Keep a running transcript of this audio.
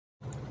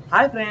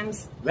Hi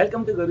friends,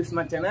 welcome to Guru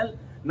Smart channel.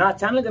 నా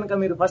channel కనుక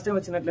మీరు ఫస్ట్ టైం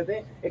వచ్చినట్లయితే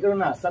ఇక్కడ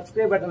ఉన్న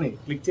సబ్స్క్రైబ్ బటన్ ని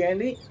క్లిక్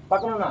చేయండి,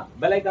 పక్కన ఉన్న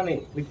బెల్ ఐకాన్ ని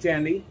క్లిక్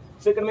చేయండి.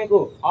 సో ఇక్కడ మీకు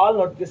ఆల్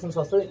నోటిఫికేషన్స్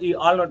వస్తాయి. ఈ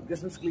ఆల్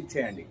నోటిఫికేషన్స్ క్లిక్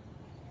చేయండి.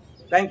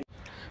 Thank you.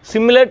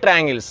 Similar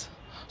triangles.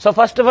 So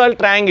first of all,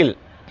 triangle.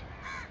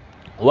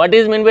 What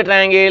is meant by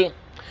triangle?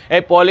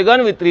 A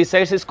polygon with three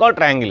sides is called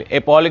triangle.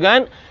 A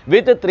polygon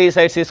with three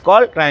sides is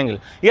called triangle.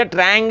 Here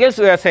triangles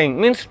we are saying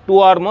means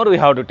two or more we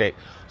have to take.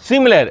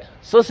 Similar.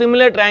 So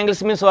similar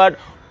triangles means what?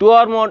 Two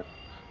or more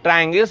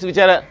triangles which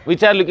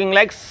are looking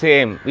like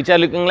same.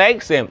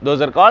 Those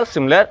are called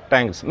similar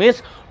triangles. Means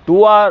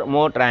two or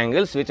more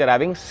triangles which are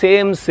having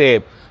same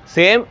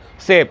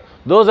shape.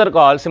 Those are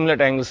called similar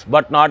triangles,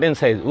 but not in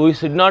size. We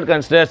should not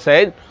consider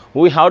size.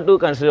 We have to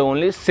consider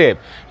only shape.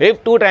 If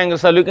two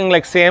triangles are looking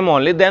like same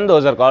only, then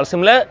those are called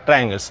similar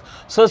triangles.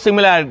 So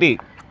similarity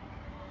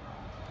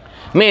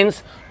means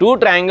two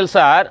triangles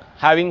are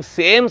having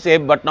same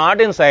shape but not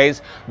in size.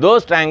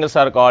 Those triangles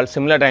are called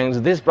similar triangles.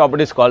 This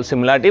property is called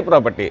similarity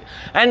property.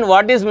 And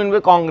what is meant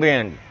by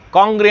congruent?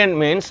 Congruent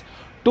means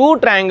two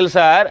triangles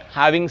are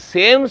having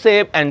same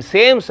shape and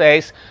same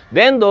size,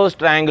 then those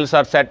triangles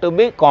are said to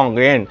be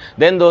congruent.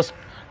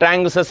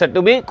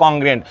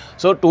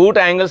 So two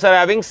triangles are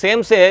having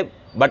same shape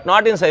but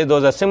not in size,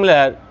 those are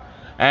similar.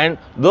 And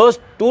those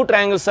two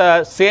triangles are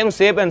same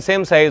shape and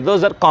same size,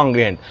 those are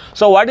congruent.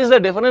 So what is the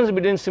difference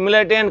between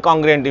similarity and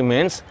congruency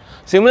means?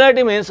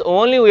 Similarity means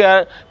only we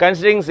are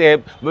considering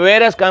shape,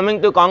 whereas coming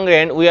to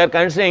congruent we are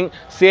considering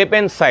shape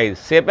and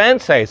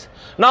size.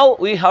 Now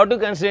we have to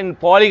consider in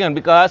polygon,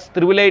 because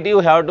triviality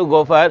we have to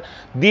go for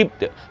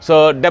depth. So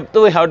depth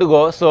we have to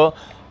go. So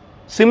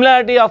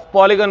similarity of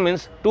polygon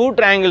means two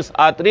triangles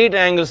or three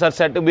triangles are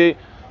said to be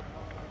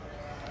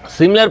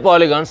similar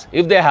polygons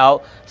if they have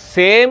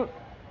same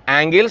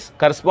angles,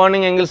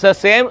 corresponding angles are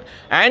same,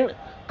 and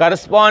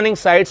corresponding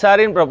sides are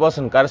in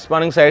proportion,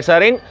 corresponding sides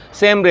are in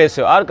same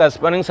ratio, or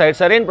corresponding sides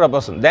are in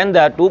proportion. Then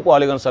the two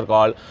polygons are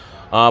called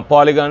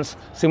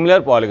similar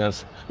polygons.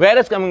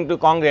 Whereas coming to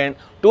congruent,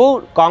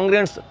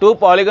 two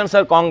polygons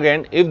are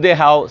congruent if they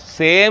have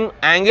same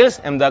angles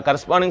and the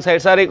corresponding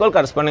sides are equal,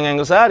 corresponding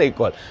angles are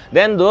equal.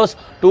 Then those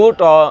two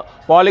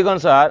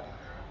polygons are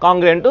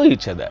congruent to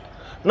each other.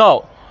 Now,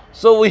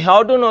 so we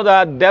have to know the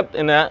depth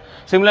in a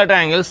similar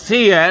triangle.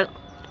 See here,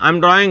 I am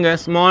drawing a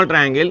small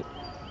triangle.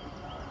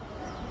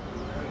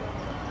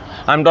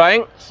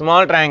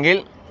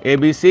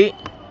 ABC.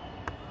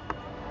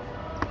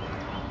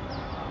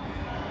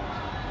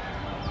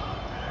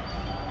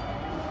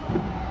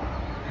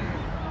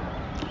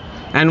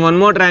 And one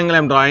more triangle I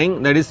am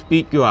drawing, that is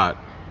PQR.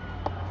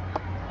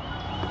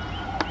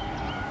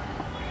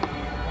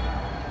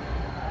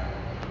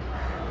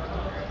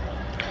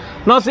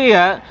 Now see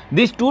here,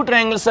 these two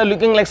triangles are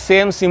looking like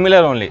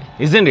similar only,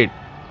 isn't it?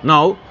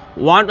 Now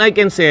what I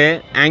can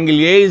say,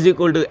 angle A is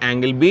equal to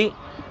angle B,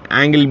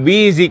 angle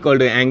B is equal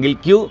to angle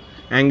Q,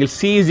 angle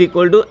C is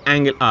equal to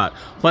angle R.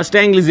 First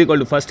angle is equal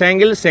to first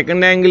angle,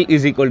 second angle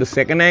is equal to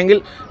second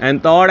angle,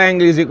 and third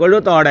angle is equal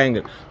to third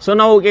angle. So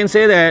now we can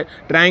say that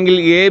triangle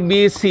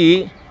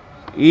ABC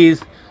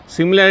is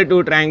similar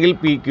to triangle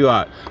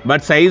PQR,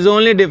 but size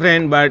only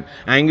different, but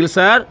angles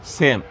are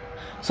same.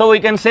 So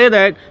we can say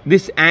that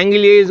this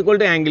angle A is equal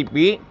to angle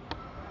P,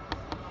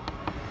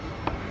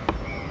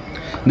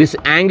 this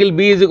angle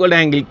B is equal to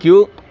angle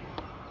Q,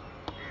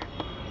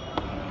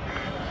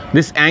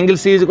 this angle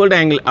C is equal to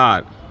angle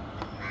R.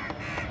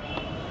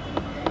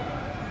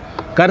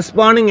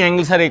 Corresponding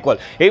angles are equal.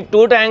 If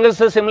two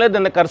triangles are similar,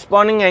 then the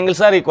corresponding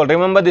angles are equal.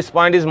 Remember, this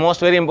point is most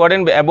very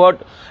important.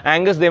 About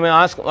angles they may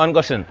ask one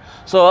question.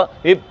 So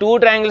if two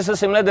triangles are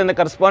similar, then the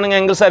corresponding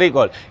angles are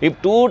equal.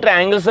 If two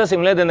triangles are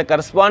similar, then the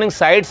corresponding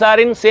sides are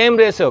in same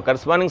ratio, or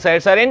corresponding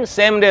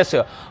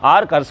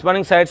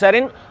sides are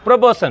in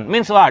proportion.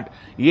 Means what?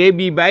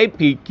 AB by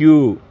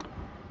PQ.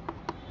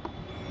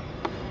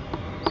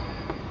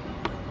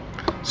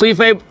 So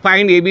if I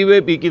find AB by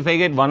PQ, if I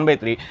get 1 by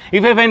 3.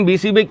 If I find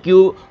BC by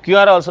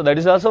QR also, that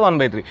is also 1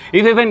 by 3.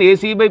 If I find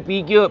AC by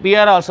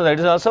PR also, that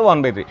is also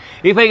 1 by 3.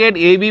 If I get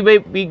AB by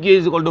PQ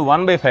is equal to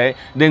 1 by 5,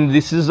 then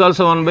this is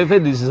also 1 by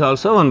 5, this is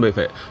also 1 by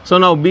 5. So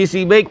now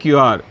BC by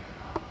QR.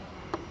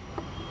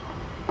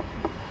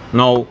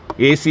 Now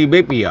AC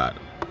by PR.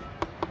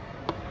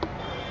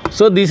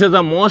 So these are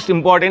the most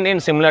important in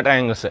similar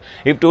triangles.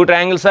 If two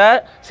triangles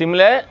are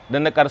similar,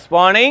 then the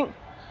corresponding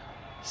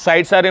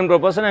sides are in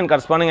proportion and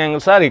corresponding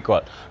angles are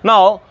equal.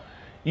 Now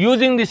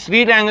using these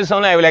three triangles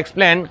only I will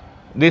explain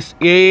this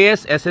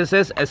AAS,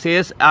 SSS,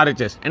 SAS,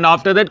 RHS, and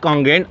after that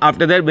congruent,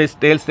 after that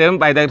Thales theorem,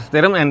 Pythagoras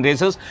theorem, and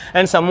ratios,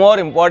 and some more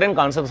important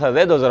concepts are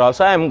there. Those are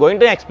also I am going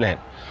to explain.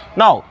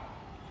 Now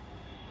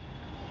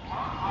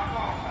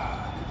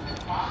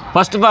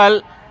first of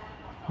all,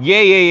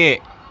 AAA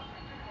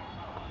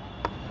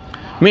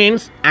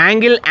means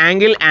angle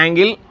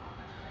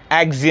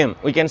axiom.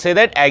 We can say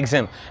that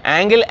axiom,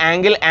 angle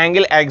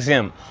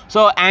axiom.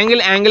 So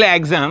angle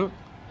axiom,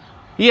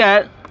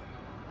 here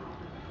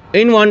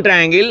in one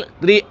triangle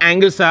three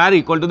angles are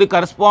equal to the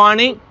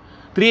corresponding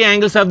 3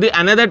 angles of the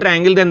another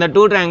triangle, then the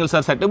 2 triangles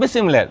are said to be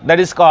similar. That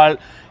is called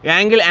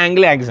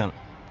angle-angle axiom.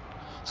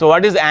 So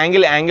what is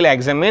angle-angle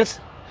axiom means?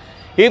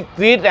 If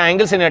 3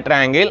 triangles in a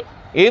triangle,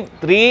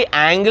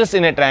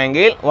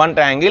 one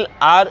triangle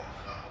are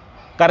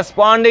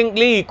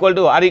correspondingly equal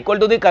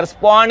to the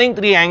corresponding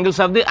 3 angles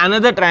of the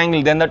another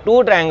triangle, then the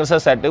 2 triangles are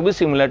said to be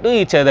similar to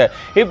each other.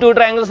 If 2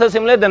 triangles are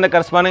similar, then the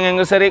corresponding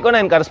angles are equal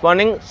and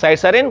corresponding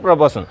sides are in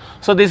proportion.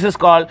 So this is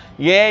called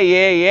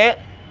AAA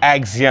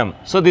axiom.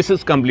 So this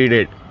is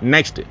completed.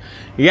 Next,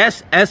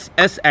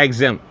 SSS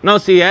axiom. Now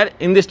see here,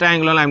 in this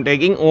triangle I am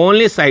taking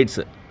only sides.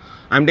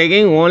 I am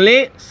taking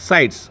only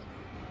sides.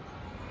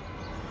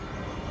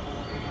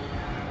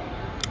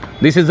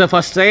 This is the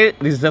first side,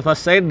 this is the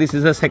first side, this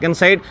is the second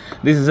side,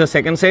 this is the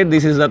second side,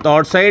 this is the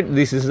third side,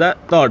 this is the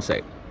third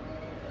side.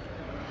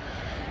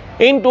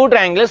 In 2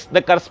 triangles,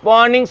 the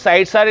corresponding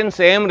sides are in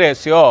same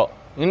ratio.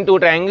 In 2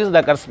 triangles,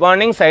 the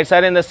corresponding sides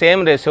are in the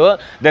same ratio,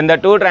 then the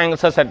 2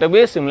 triangles are said to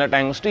be similar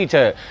triangles to each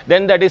other.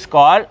 Then that is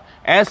called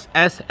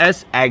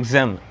SSS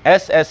axiom.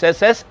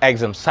 SSS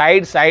axiom,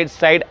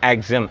 side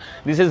axiom.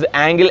 This is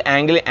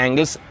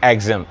angles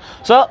axiom.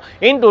 So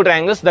in 2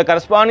 triangles, the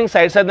corresponding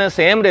sides are in the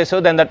same ratio,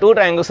 then the 2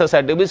 triangles are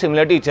said to be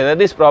similar to each other.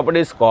 This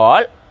property is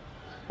called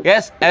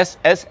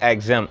SSS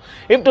axiom.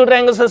 If 2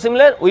 triangles are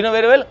similar, we know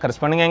very well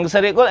corresponding angles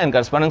are equal and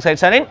corresponding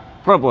sides are in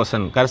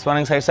proportion.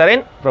 Corresponding sides are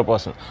in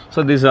proportion.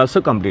 So this is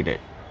also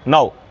completed.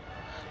 Now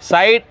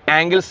side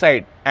angle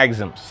side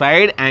axiom.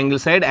 Side angle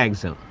side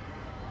axiom.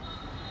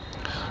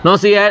 Now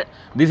see here,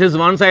 this is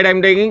one side I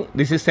am taking,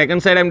 this is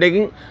second side I am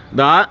taking,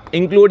 the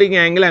including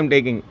angle I am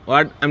taking.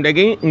 What I am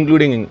taking?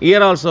 Including angle.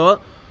 Here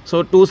also,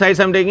 so 2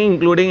 sides I am taking,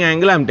 including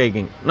angle I am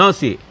taking. Now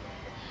see,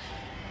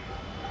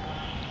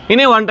 in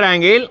a one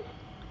triangle,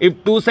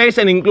 if 2 sides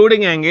and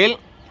including angle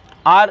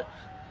are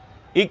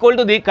equal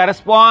to the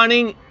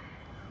corresponding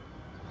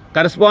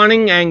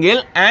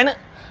angle and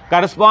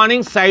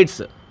corresponding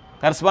sides,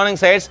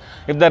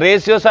 if the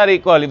ratios are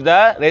equal, if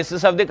the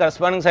ratios of the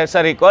corresponding sides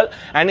are equal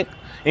and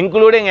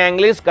including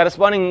angle is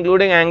corresponding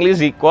including angle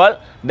is equal,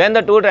 then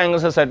the 2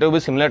 triangles are said to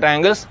be similar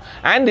triangles,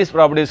 and this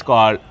property is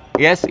called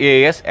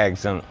SAS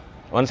axiom.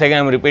 Once again I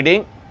am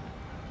repeating,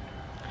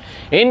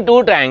 in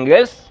 2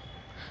 triangles,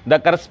 the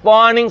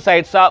corresponding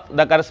sides of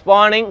the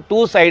corresponding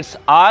 2 sides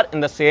are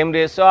in the same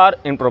ratio or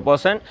in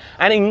proportion,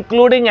 and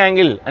including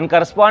angle and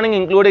corresponding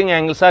including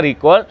angles are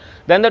equal,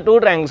 then the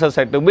 2 triangles are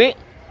said to be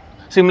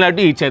similar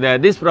to each other.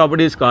 This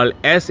property is called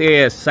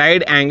SAS,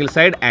 side angle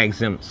side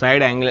axiom.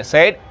 Side angle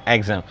side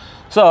axiom.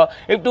 So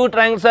if 2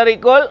 triangles are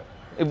equal,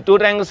 if 2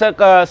 triangles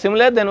are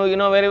similar, then we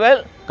know very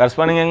well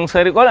corresponding angles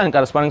are equal and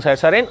corresponding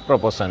sides are in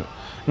proportion.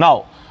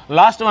 Now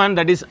last one,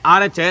 that is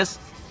RHS.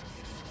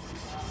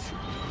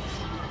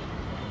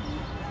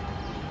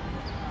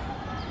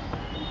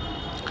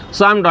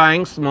 So I am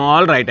drawing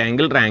small right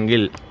angle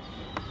triangle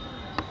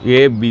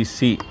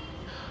ABC,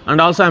 and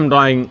also I am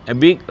drawing a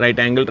big right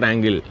angle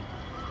triangle,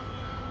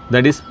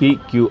 that is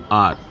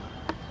PQR.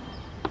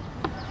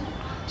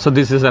 So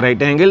this is a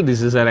right angle,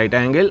 this is a right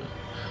angle.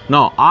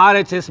 Now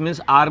RHS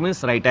means, R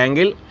means right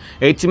angle,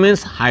 H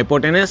means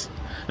hypotenuse,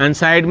 and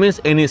side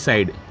means any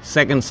side,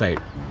 second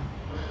side.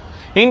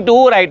 In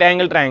 2 right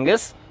angle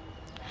triangles,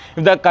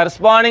 if the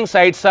corresponding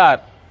sides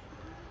are,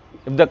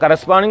 if the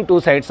corresponding 2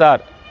 sides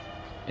are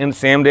in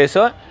same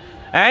ratio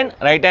and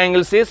right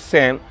angles is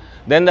same,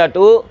 then the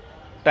 2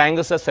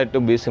 triangles are said to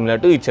be similar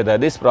to each other.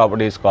 This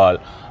property is called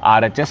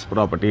RHS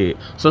property.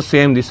 So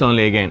same this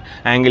only again,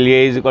 angle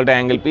A is equal to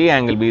angle P,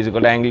 angle B is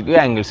equal to angle Q,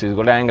 angle C is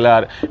equal to angle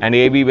R, and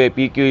AB by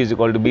PQ is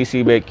equal to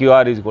BC by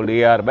QR is equal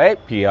to AR by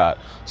PR.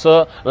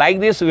 So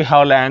like this we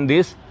have learned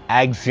these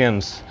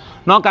axioms.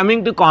 Now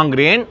coming to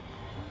congruent.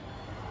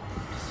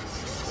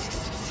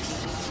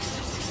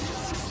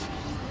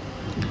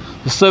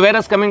 So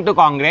whereas coming to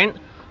congruent,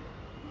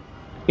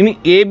 in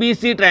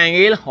ABC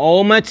triangle,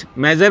 how much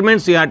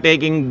measurements you are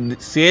taking?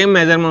 Same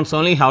measurements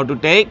only have to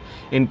take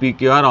in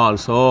PQR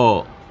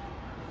also.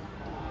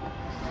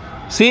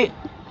 See,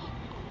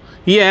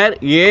 here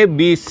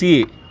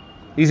ABC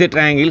is a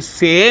triangle,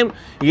 same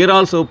here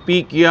also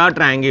PQR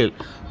triangle.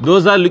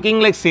 Those are looking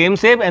like same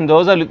shape and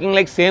those are looking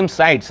like same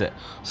sides.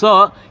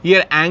 So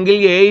here angle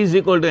A is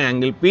equal to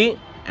angle P,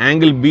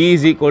 angle B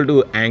is equal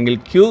to angle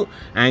Q,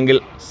 angle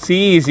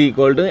C is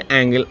equal to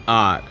angle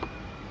R.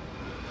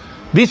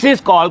 This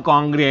is called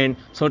congruent.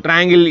 So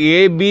triangle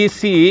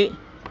ABC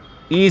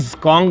is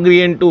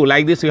congruent to,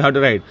 like this you have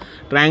to write,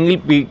 triangle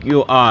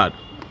PQR.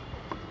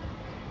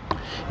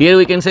 Here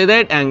we can say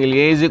that angle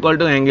A is equal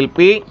to angle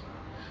P,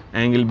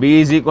 angle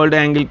B is equal to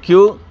angle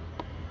Q,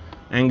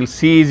 angle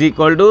C is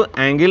equal to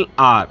angle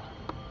R.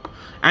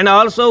 And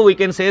also we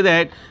can say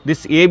that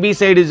this AB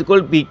side is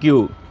equal to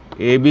PQ,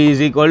 AB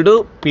is equal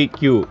to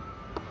PQ,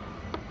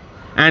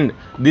 and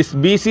this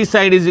BC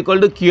side is equal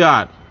to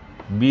QR,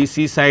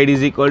 BC side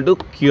is equal to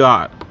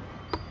QR,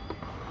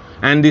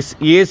 and this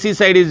AC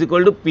side is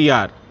equal to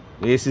PR,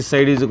 AC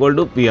side is equal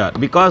to PR,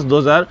 because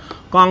those are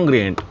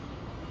congruent.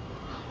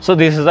 So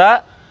this is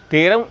the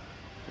theorem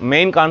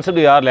main concept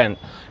we are learned.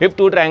 If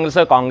two triangles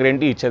are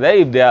congruent to each other,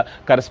 if their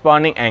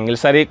corresponding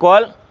angles are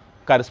equal,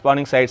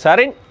 corresponding sides are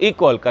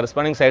equal,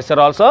 corresponding sides are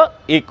also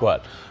equal.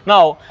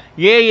 Now,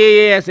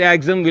 AAA as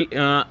axiom will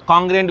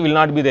congruent will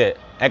not be there.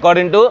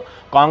 According to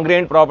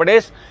congruent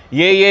properties,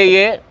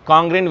 AAA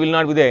congruent will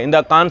not be there. In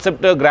the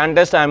concept grand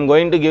test, I am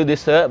going to give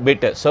this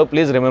bit. So,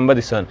 please remember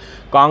this one.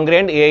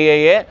 Congruent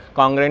AAA,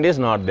 congruent is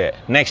not there.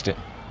 Next,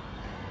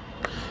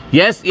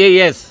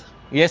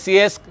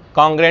 SAS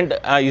congruent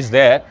is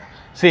there.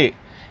 See,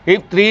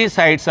 if three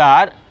sides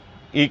are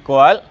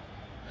equal,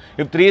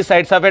 if three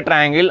sides of a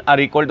triangle are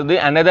equal to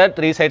the another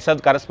three sides of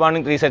the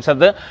corresponding three sides of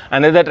the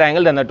another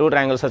triangle, then the two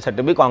triangles are said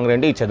to be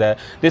congruent to each other.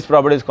 This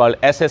property is called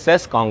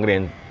SSS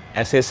congruent.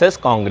 SSS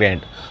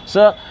congruent.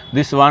 So,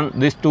 this one,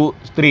 this two,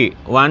 three,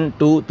 1,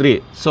 2,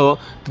 3. So,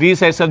 three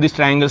sides of these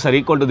triangles are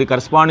equal to the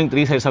corresponding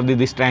three sides of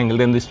this triangle.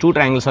 Then these two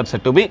triangles are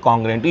said to be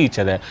congruent to each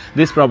other.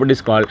 This property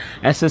is called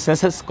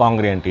SSS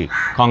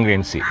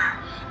congruency.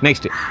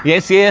 Next,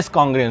 SAS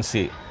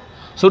congruency.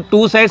 So,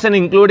 two sides and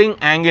including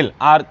angle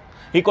are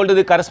equal to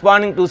the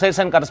corresponding two sides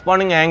and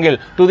corresponding angle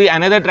to the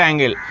another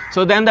triangle.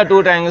 So, then the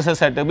two triangles are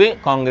said to be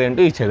congruent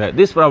to each other.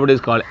 This property is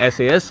called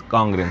SAS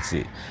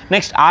congruency.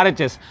 Next,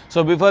 RHS.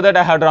 So, before that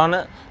I have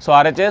drawn, so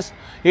RHS,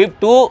 if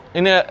two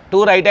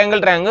right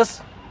angle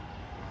triangles,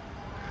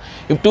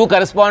 if two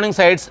corresponding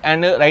sides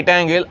and right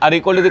angle are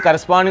equal to the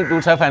corresponding two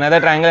sides of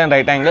another triangle and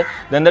right angle,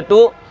 then the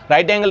two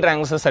right angle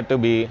triangles are said to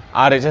be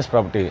RHS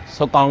property.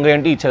 So,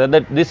 congruent to each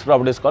other, this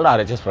property is called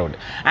RHS property.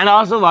 And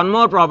also one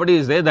more property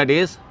is there, that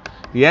is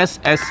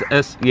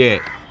SSSA.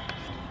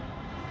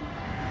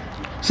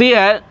 So,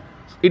 here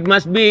it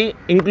must be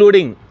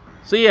including.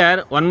 So,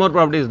 here one more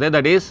property is there,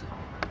 that is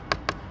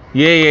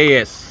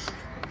AAS,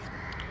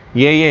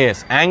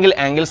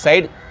 angle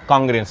side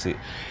congruency.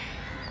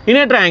 In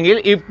a triangle,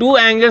 if two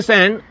angles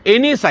and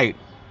any side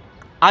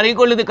are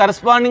equal to the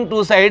corresponding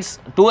two sides,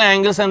 two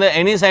angles and the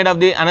any side of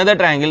the another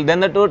triangle,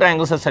 then the two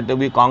triangles are said to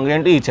be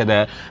congruent to each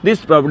other.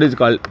 This property is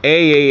called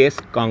AAS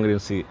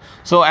congruency.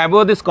 So,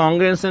 above this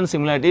congruency and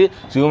similarity,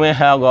 you may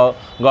have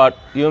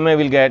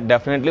will get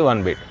definitely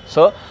one bit.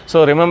 So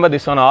remember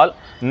this one all.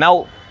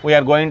 Now, we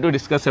are going to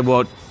discuss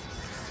about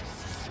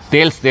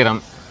Thales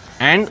theorem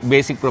and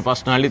basic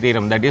proportionality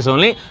theorem, that is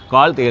only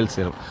called Thales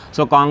theorem.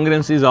 So,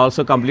 congruency is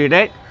also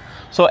completed.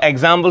 So,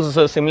 examples,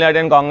 so similarity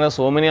and congruence,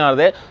 so many are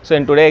there. So,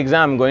 in today's exam,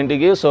 I am going to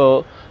give,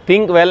 so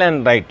think well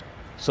and write.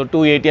 So, two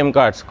ATM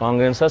cards,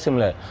 congruence are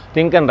similar,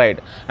 think and write,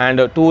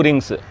 and two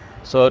rings,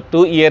 so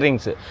two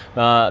earrings,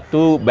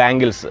 two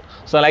bangles.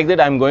 So, like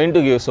that I am going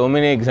to give so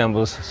many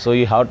examples. So,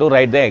 you have to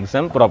write the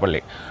exam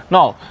properly.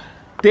 Now,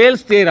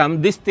 Thales theorem,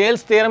 this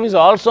Thales theorem is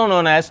also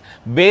known as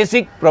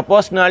basic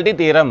proportionality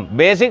theorem.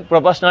 Basic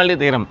proportionality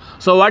theorem.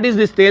 So, what is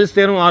this Thales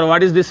theorem or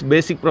what is this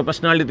basic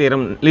proportionality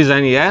theorem?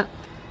 Listen here.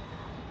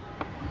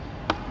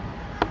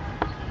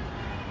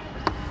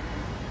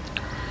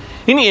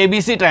 In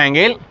ABC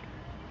triangle,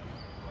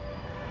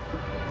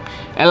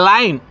 a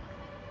line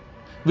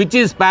which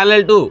is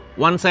parallel to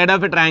one side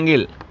of a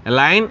triangle, a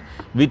line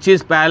which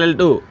is parallel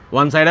to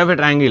one side of a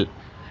triangle,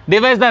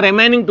 divides the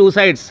remaining two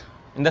sides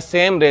in the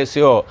same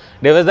ratio.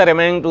 Divides the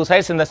remaining two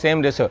sides in the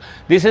same ratio.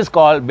 This is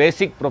called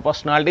basic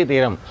proportionality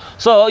theorem.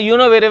 So, you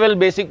know very well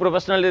basic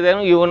proportionality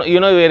theorem, you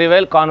know very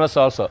well converse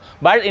also.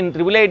 But in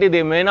triviality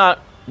they may not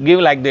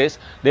give like this.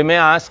 They may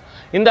ask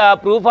in the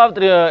proof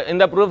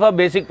of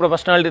basic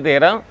proportionality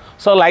theorem.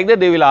 So, like that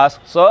they will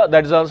ask. So,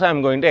 that is also I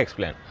am going to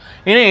explain.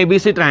 In a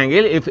ABC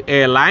triangle, if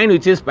a line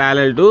which is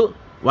parallel to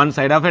one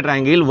side of a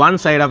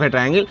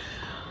triangle,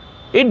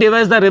 it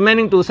divides the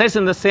remaining two sides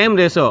in the same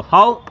ratio.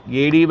 How?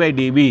 AD by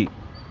DB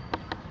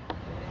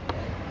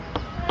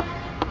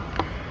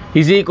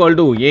is equal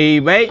to AE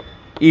by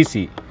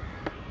EC.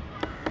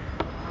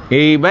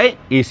 AE by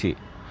EC.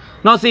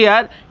 Now, see here,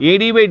 AD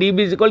by DB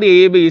is equal to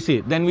AE by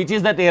EC. Then, which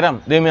is the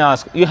theorem? They may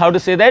ask. You have to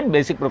say that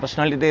basic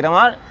proportionality theorem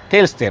or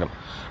Thales theorem.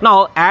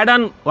 Now, add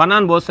on 1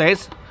 on both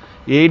sides.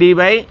 AD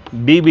by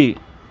DB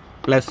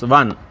plus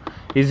 1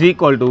 is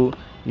equal to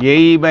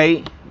AE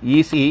by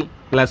EC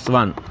plus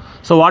 1.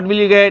 So, what will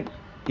you get?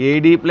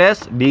 AD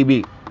plus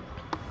DB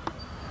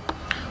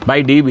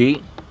by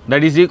DB,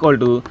 that is equal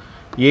to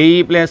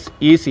AE plus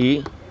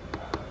EC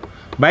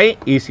by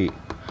EC.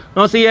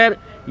 Now, see here,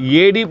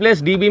 AD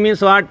plus DB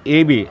means what?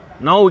 AB.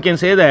 Now, we can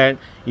say that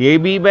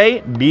AB by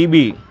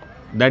DB,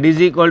 that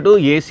is equal to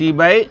AC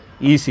by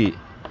EC.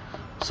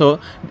 So,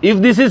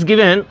 if this is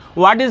given,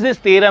 what is this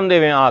theorem they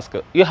may ask?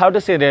 You have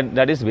to say that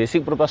that is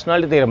basic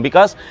proportionality theorem,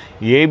 because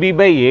AB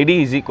by AD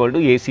is equal to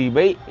AC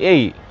by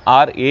AE,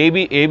 or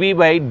AB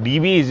by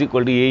DB is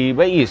equal to AE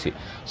by EC.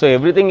 So,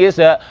 everything is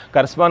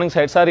corresponding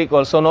sides are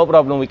equal. So, no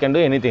problem, we can do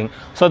anything.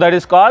 So, that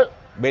is called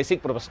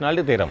basic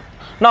proportionality theorem.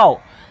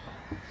 Now,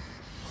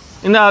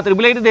 in the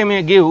triviality they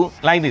may give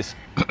like this.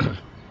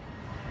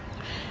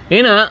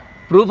 In a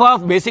proof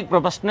of basic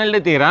proportionality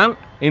theorem,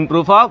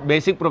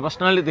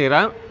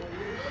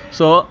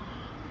 so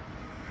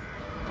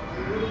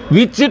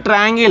which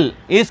triangle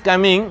is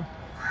coming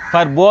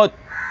for both,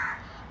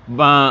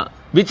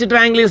 which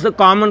triangle is the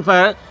common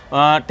for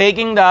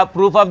taking the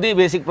proof of the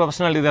basic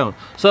proportionality theorem.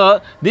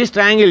 So this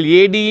triangle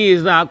ADE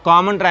is the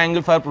common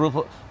triangle for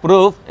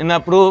proof in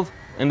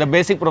the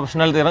basic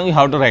proportionality theorem you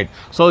have to write.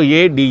 So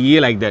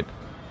ADE like that.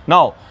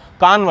 Now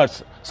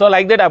converse. So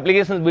like that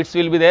applications bits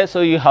will be there.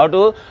 So you have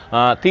to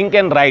think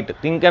and write,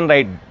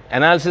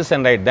 analysis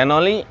and write. Then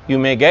only you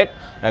may get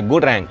a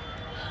good rank.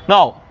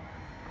 Now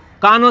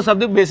converse of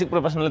the basic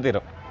proportionality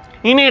theorem.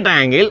 In a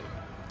triangle,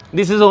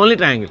 this is only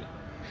triangle.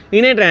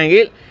 In a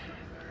triangle,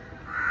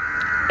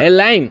 a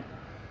line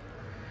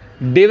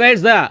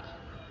divides the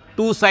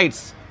two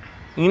sides.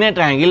 In a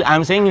triangle, I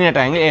am saying in a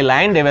triangle, a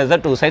line divides the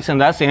two sides in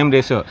the same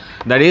ratio.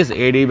 That is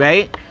AD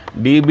by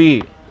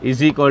DB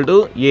is equal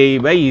to AE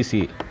by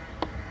EC.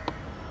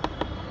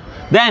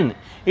 Then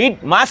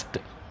it must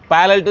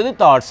parallel to the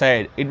third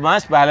side. It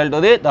must parallel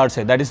to the third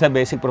side. That is the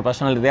basic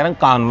proportionality theorem.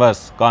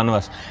 Converse.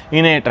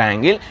 In a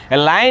triangle, a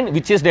line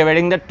which is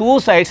dividing the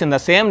two sides in the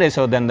same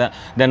ratio, then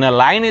a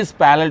line is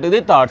parallel to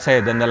the third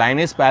side. Then the line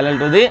is parallel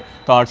to the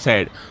third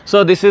side.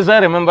 So this is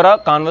a remember a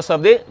converse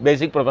of the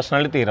basic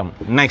proportionality theorem.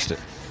 Next,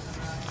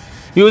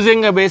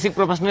 using a basic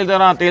proportionality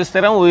theorem or Thales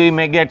theorem, we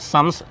may get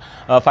sums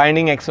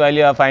finding x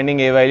value or finding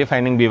a value,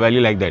 finding b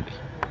value like that.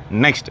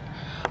 Next,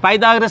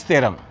 Pythagoras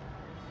theorem.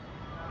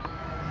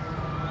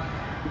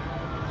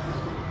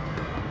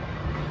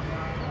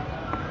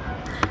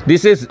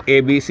 This is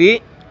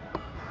ABC.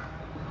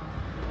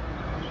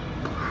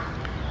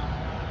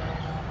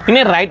 In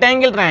a right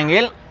angle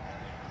triangle,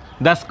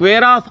 the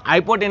square of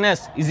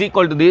hypotenuse is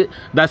equal to the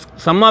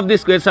sum of the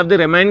squares of the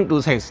remaining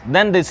two sides.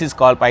 Then this is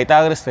called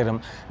Pythagoras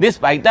theorem. This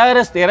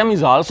Pythagoras theorem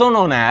is also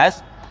known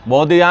as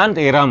Bauduin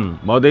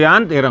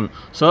theorem.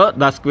 So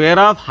the square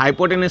of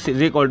hypotenuse is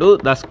equal to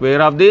the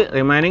square of the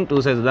remaining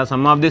two sides, the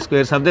sum of the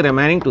squares of the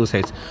remaining two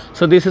sides.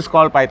 So this is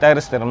called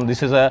Pythagoras theorem.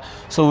 This is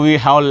so we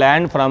have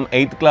learned from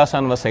 8th class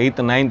onwards, 8th,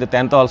 9th,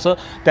 10th also.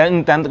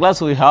 In 10th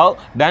class we have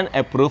done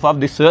a proof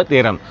of this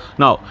theorem.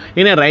 Now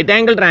in a right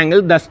angle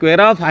triangle, the square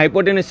of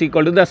hypotenuse is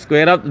equal to the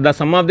square of the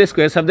sum of the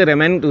squares of the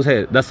remaining two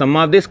sides, the sum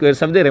of the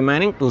squares of the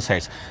remaining two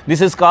sides. This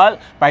is called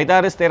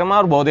Pythagoras theorem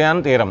or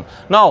Bauduin theorem.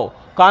 Now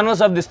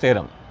converse of this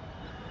theorem.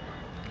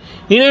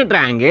 In a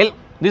triangle,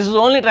 this is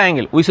only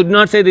triangle. We should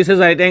not say this is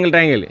right angle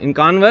triangle. In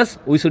converse,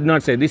 we should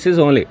not say this is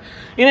only.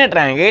 In a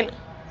triangle,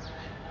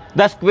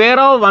 the square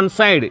of one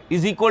side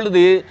is equal to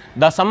the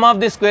sum of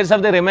the squares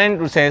of the remaining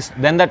two sides.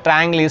 Then the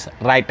triangle is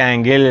right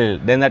angle.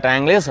 Then the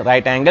triangle is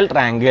right angle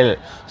triangle.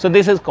 So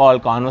this is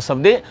called converse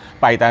of the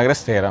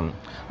Pythagoras theorem.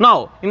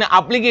 Now, in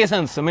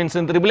applications, means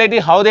in triviality,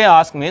 how they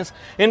ask means,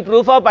 in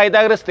proof of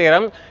Pythagoras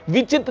theorem,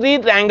 which three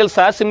triangles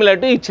are similar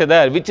to each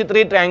other? Which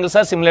three triangles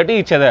are similar to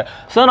each other?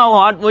 So now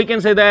what we can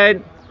say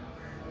that,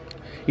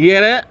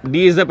 here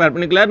D is the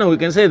perpendicular, now we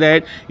can say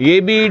that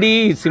ABD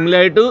is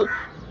similar to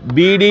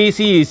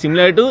BDC is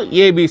similar to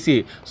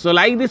ABC. So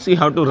like this you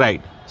have to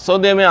write. So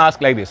they may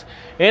ask like this.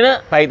 In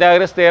a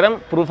Pythagoras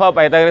theorem, proof of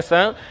Pythagoras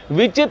theorem,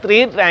 which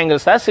three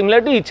triangles are similar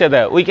to each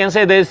other? We can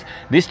say this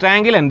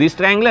triangle and this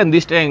triangle and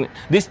this triangle.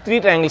 These three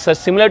triangles are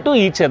similar to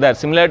each other,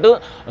 similar to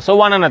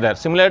one another.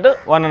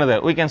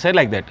 We can say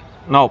like that.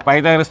 Now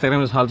Pythagoras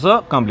theorem is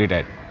also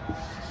completed.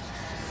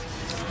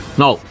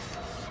 Now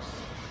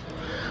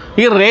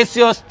here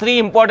ratios, three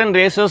important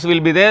ratios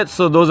will be there.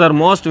 So those are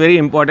most very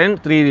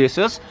important three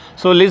ratios.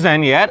 So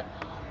listen here,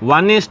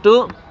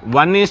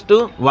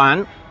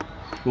 1:1:1,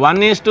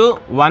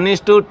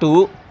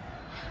 1:1:2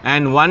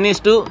 and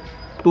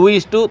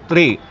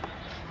 1:2:3.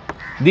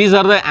 These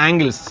are the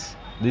angles.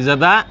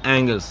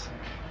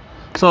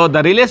 So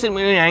the relation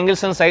between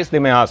angles and sides they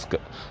may ask.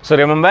 So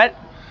remember,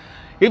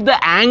 if the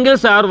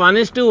angles are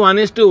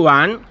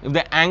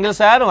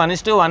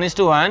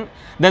 1:1:1,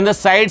 then the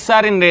sides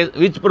are in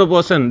which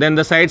proportion? Then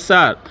the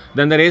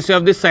ratio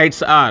of the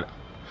sides are.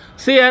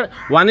 See here,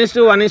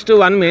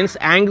 1:1:1 means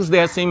angles they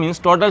are same, means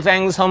total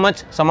angles how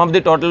much? Sum of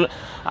the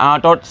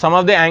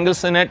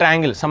angles in a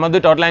triangle. Sum of the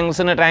total angles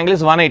in a triangle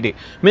is 180.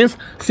 Means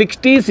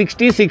 60,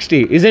 60,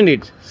 60, isn't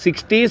it?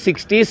 60,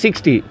 60,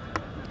 60.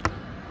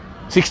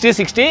 60,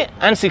 60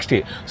 and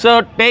 60.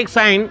 So take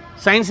sine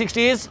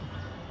 60 is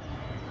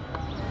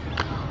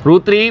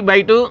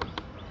 √3/2.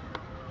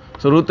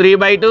 So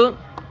 √3/2.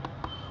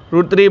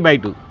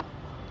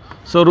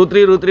 So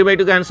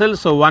 √3/2 cancel.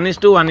 So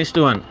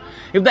 1:1:1.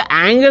 If the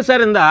angles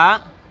are in the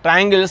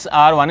triangles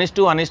are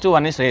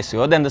 1:1:1 is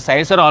ratio, then the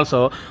sides are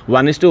also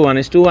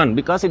 1:1:1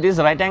 because it is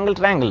right angle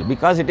triangle.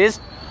 Because it is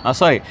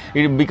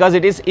because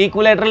it is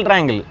equilateral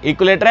triangle. If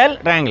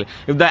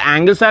the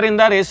angles are in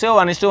the ratio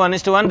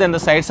 1:1:1, then the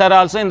sides are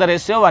also in the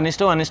ratio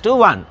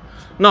 1:1:1.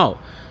 Now,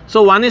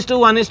 so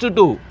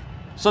 1:1:2.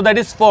 So that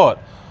is 4.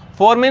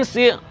 4 means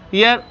here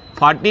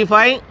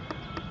 45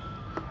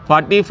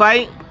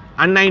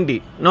 and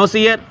 90. Now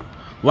see here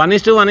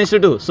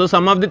 1:1:2. So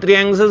sum of the three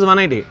angles is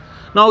 180.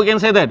 Now we can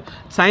say that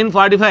sin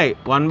 45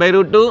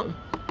 1/√2,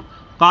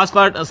 cos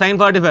sin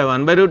 45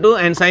 1/√2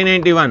 and sin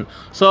 91.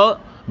 So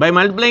by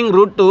multiplying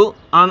 √2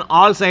 on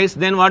all sides,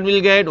 then what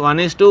will get?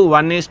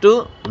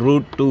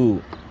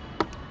 1:1:√2.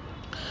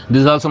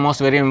 This is also most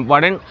very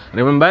important.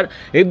 Remember,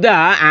 if the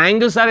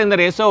angles are in the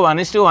ratio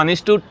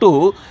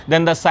 1:1:2,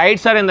 then the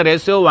sides are in the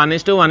ratio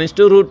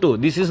 1:1:√2.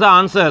 This is the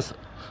answers.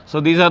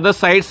 So these are the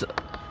sides,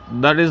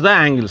 that is the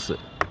angles.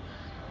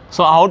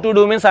 So how to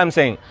do means I am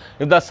saying,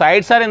 if the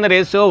sides are in the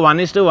ratio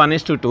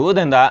 1:1:2,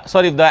 then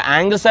if the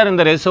angles are in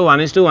the ratio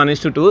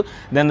 1:1:2,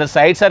 then the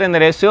sides are in the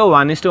ratio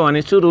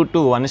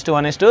 1:1:√2,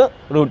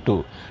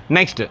 1:1:√2.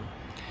 Next,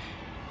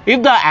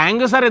 if the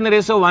angles are in the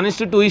ratio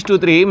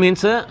 1:2:3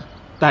 means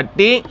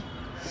 30,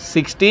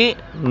 60,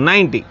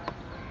 90.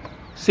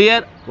 See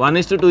here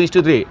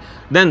 1:2:3.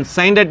 Then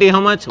sin 30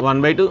 how much?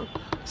 1/2.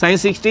 Sin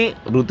 60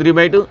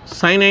 √3/2.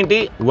 Sin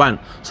 90 1.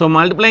 So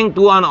multiplying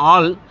 2 on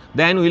all,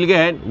 then we will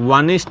get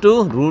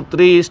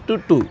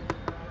 1:√3:2.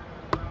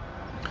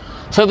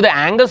 So if the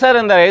angles are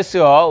in the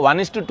ratio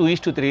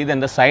 1:2:3, then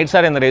the sides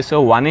are in the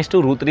ratio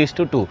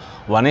 1:√3:2.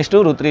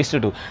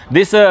 1:√3:2.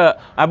 This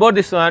about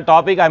this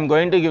topic I am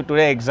going to give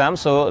today exam.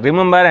 So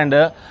remember, and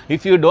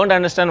if you don't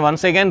understand,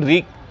 once again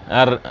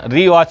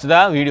re-watch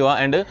the video,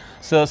 and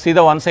so see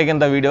the once again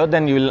the video,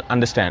 then you will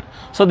understand.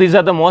 So these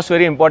are the most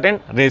very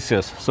important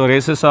ratios. So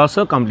ratios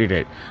also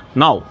completed.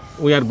 Now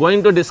we are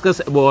going to discuss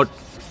about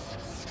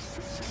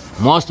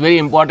most very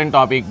important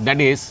topic, that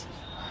is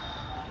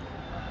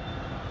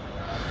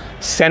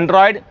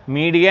centroid,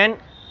 median,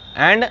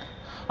 and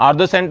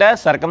orthocenter,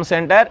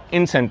 circumcenter,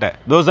 incenter.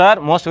 Those are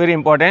most very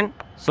important.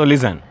 So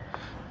listen.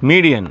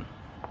 Median.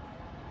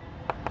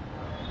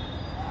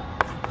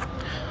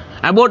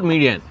 About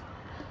median.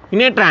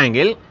 In a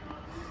triangle,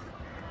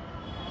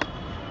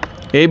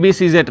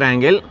 ABC is a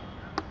triangle,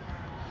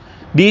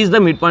 D is the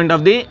midpoint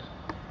of the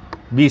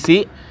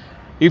BC.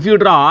 If you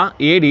draw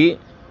AD,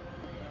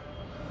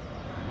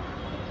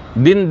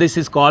 then this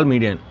is called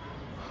median.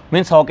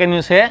 Means how can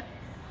you say?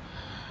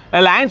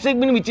 A line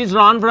segment which is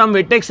drawn from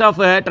vertex of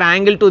a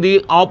triangle to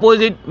the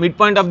opposite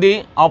midpoint of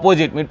the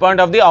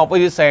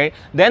opposite side,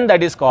 then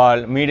that is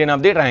called median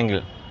of the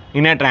triangle.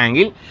 In a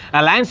triangle,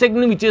 a line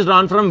segment which is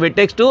drawn from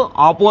vertex to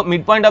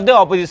midpoint of the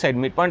opposite side,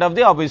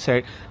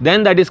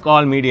 then that is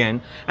called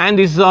median, and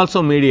this is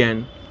also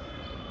median,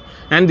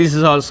 and this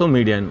is also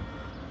median.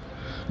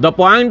 The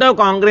point of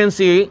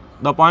congruency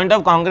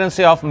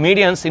of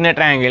medians in a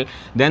triangle,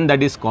 then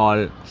that is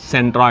called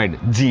centroid.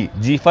 G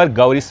for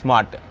Gauri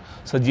Smart.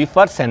 So G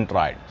for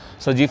centroid.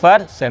 So G for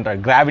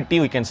centroid. Gravity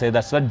we can say,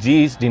 that's what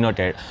G is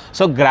denoted.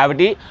 So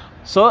gravity,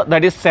 so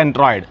that is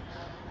centroid.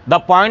 The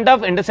point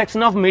of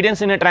intersection of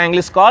medians in a triangle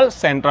is called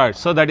centroid.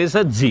 So that is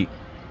a G.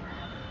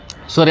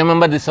 So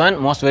remember this one,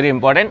 most very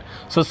important.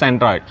 So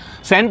centroid.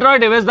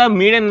 Centroid divides the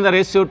median in the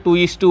ratio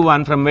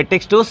 2:1 from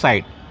vertex to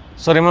side.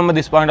 So remember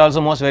this point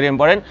also most very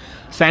important.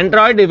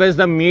 Centroid divides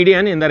the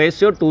median in the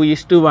ratio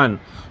 2:1.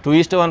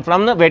 2:1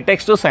 from the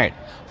vertex to side.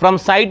 From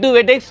side to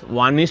vertex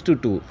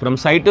 1:2. From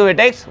side to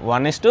vertex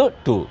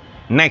 1:2.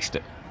 Next,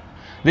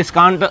 this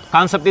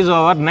concept is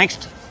over.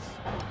 Next,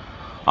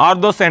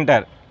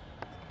 orthocenter.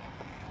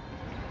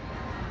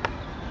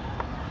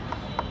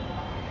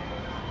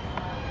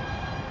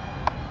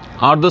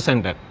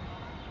 Orthocenter.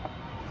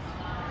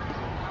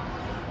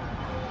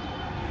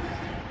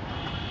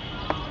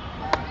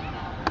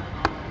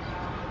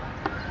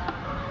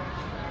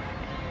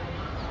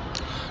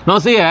 Now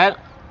see here,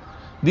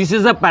 this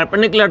is a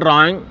perpendicular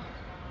drawing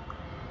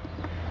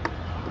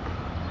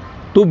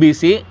to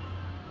BC.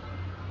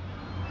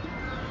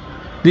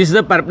 This is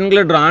a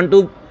perpendicular drawn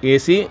to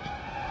AC.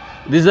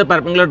 This is a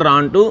perpendicular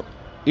drawn to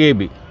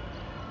AB.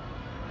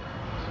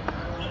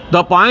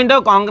 The point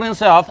of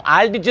congruence of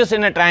altitudes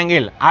in a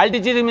triangle.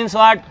 Altitude means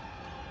what?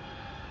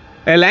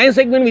 A line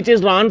segment which is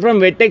drawn from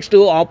vertex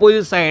to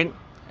opposite side.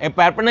 A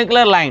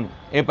perpendicular line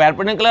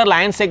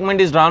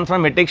segment is drawn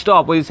from vertex to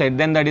opposite side,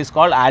 then that is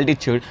called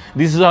altitude.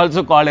 This is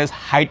also called as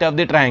height of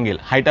the triangle.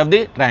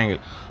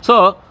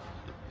 So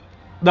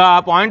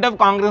the point of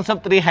congruence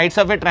of three heights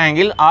of a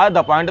triangle, or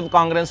the point of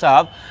congruence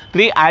of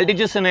three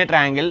altitudes in a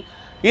triangle,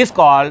 is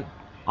called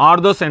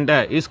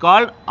orthocenter.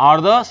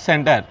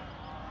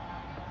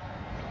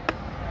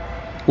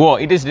 O,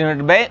 it is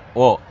denoted by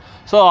O.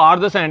 So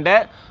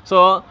orthocenter.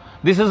 So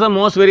this is the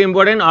most very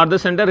important,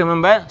 orthocenter.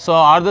 Remember, so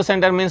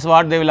orthocenter means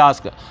what they will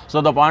ask.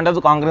 So the point of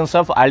the congruence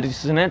of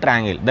altitudes in a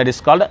triangle, that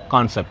is called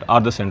concept,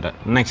 orthocenter.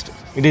 Next,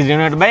 it is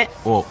denoted by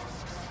O.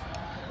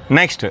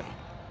 Next,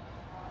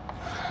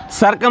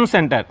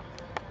 circumcenter.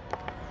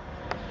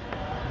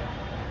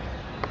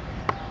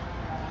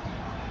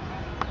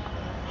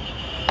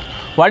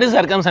 What is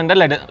circumcenter?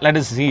 Let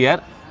us see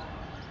here.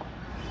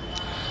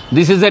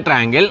 This is a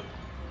triangle.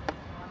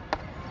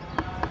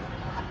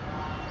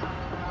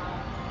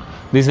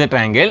 This is a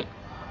triangle.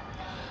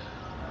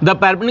 The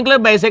perpendicular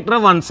bisector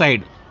of one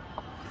side.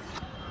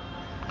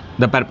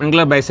 The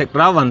perpendicular bisector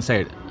of one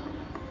side.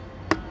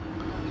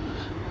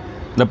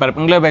 The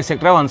perpendicular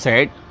bisector of one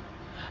side,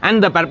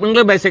 and the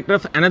perpendicular bisector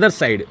of another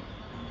side.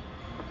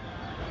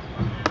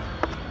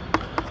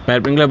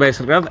 Perpendicular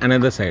bisector of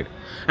another side,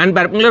 and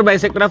perpendicular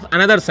bisector of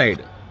another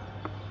side.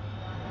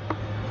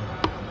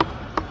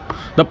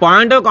 The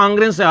point of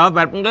congruence of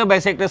perpendicular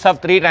bisectors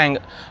of three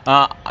triangles,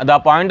 the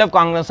point of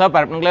congruence of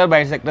perpendicular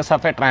bisectors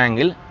of a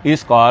triangle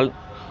is called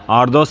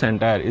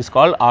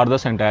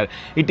orthocenter.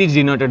 It is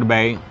denoted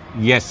by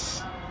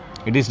S.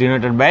 It is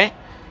denoted by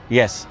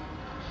S.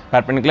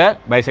 Perpendicular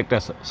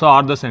bisectors. So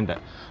orthocenter.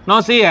 Now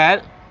see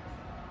here,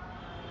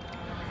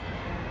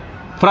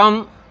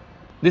 from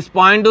this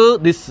point to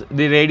this,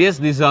 the radius,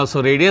 this is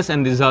also radius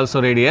and this is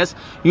also radius.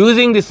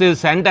 Using this is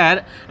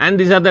center and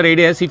these are the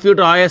radius. If you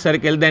draw a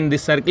circle, then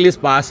this circle is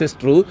passes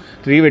through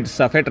three vertices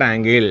of a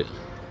triangle.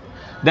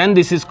 Then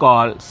this is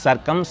called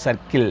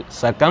circumcircle.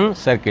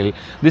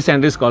 This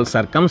center is called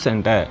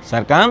circumcenter.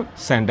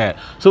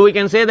 So we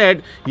can say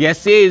that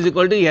SA is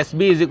equal to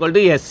SB is equal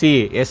to SC.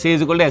 SA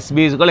is equal to SB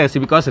is equal to SC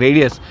because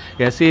radius.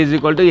 SA is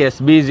equal to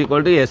SB is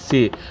equal to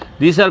SC.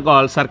 These are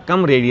called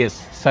circumradius.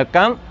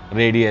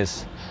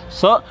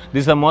 So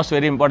this is the most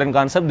very important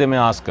concept they may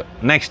ask.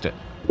 Next,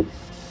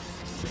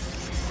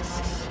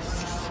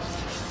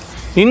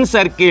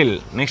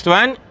 incircle. Next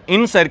one,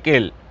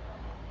 incircle.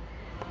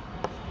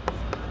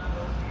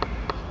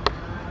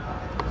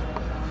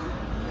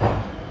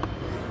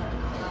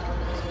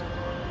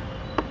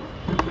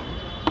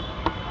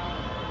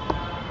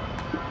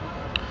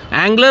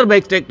 Angular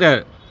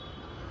bisector.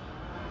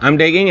 I am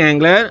taking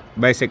angular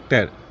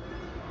bisector.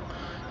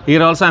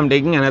 Here also I am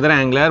taking another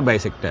angular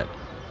bisector.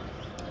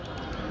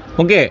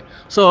 Okay,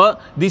 so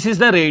this is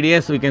the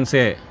radius, we can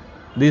say.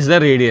 This is the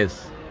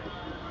radius.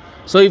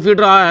 So if you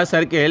draw a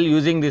circle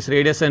using this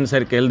radius and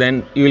circle,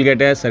 then you will get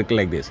a circle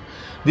like this.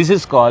 This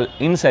is called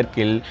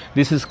incircle.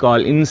 This is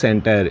called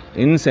incenter.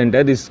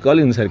 This is called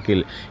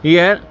incircle.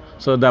 Here,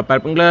 so the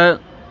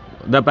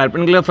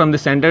perpendicular from the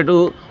center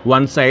to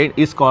one side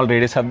is called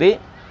radius of the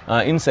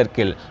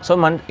incircle. So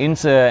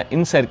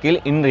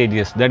incircle in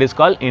radius, that is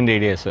called in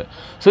radius.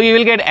 So you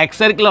will get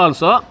excircle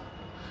also.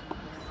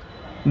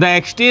 The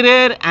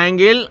exterior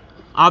angle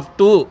of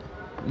two,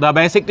 the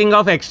bisecting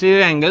of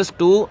exterior angles,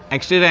 two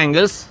exterior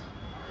angles,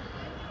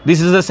 this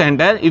is the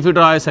center. If you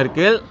draw a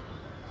circle,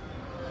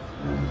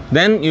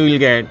 then you will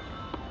get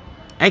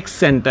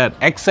excenter.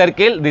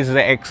 Excircle, this is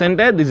the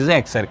excenter, this is the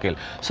excircle.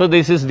 So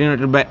this is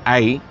denoted by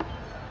I.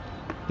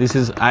 This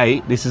is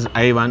I, this is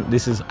I1,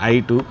 this is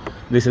I2,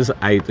 this is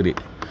I3.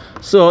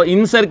 So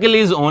incircle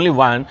is only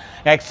one,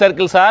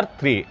 excircles are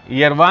three.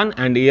 Here one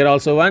and here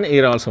also one,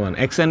 here also one.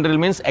 Excentral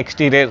means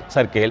exterior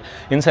circle,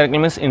 incircle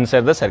means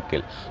inside the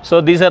circle.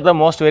 So these are the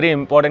most very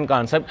important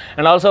concept.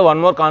 And also one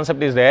more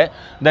concept is there,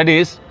 that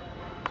is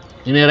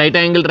in a right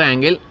angle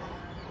triangle.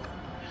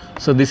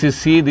 So this is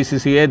C, this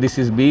is A, this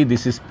is B,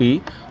 this is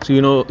P. So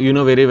you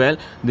know very well,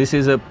 this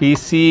is a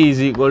PC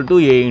is equal to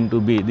A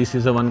into B. This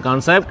is a one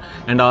concept.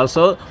 And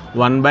also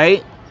 1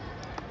 by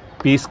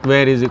P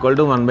square is equal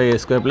to 1 by A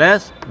square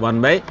plus 1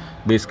 by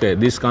B square.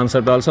 This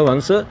concept also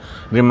once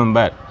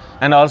remember.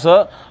 And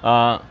also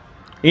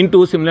in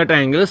two similar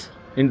triangles,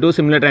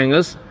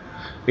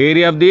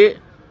 area of the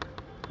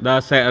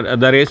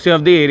ratio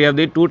of the area of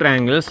the two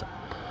triangles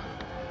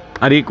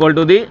are equal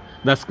to the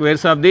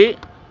squares of the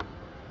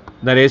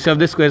ratio of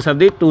the squares of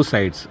the two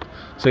sides.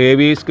 So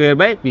AB square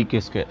by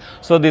PQ square.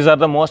 So these are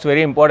the most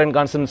very important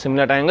concepts in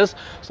similar triangles.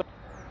 So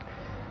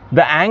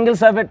the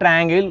angles of a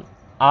triangle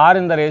are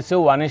in the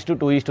ratio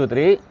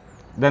 1:2:3,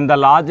 then the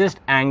largest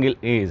angle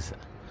is.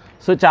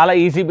 So chala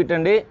easy bit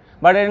andi,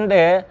 but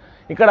ante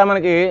ikkada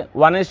manaki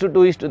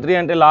 1:2:3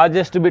 ante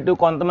largest bit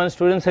kontamandi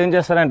students em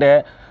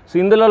chestarante, so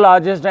indulo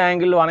largest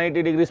angle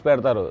 180 degrees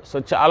pedtaru. So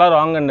chala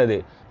wrong andi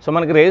adi. So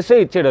మనకి ratio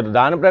ఇచ్చాడు,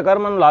 దాని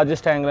ప్రకారం మనం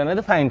largest angle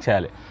అనేది find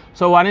చేయాలి.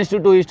 So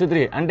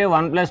 1:2:3 అంటే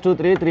 1 + 2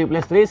 3, 3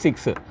 + 3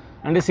 6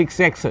 అంటే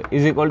 6x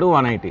is equal to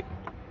 180.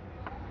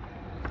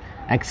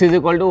 x is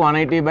equal to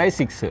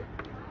 180/6.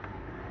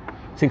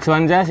 6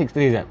 1 జా 6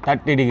 3 జా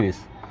 30 degrees.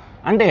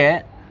 అంటే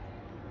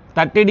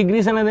 30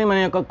 degrees అనేది మన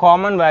యొక్క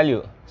కామన్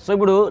వాల్యూ. సో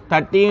ఇప్పుడు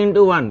 30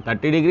 × 1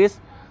 30 degrees,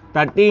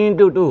 30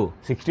 × 2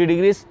 60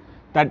 degrees,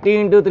 30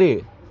 × 3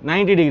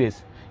 90 degrees.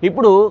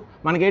 ఇప్పుడు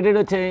మనకి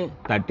ఏంటి వచ్చాయి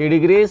 30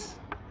 degrees,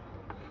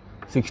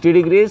 60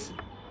 degrees,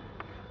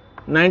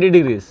 90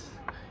 degrees.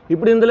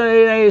 ఇప్పుడు ఇందులో ఏ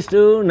హైయెస్ట్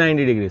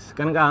 90 degrees.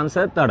 కనుక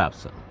ఆన్సర్ థర్డ్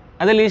ఆప్షన్.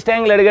 అదే లీస్ట్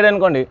యాంగిల్ అడిగాడు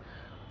అనుకోండి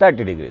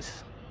 30 degrees.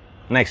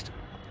 Next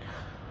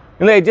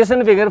in the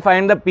adjacent figure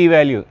find the P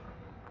value.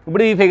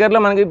 ఇప్పుడు ఈ ఫిగర్లో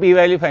మనకి పీ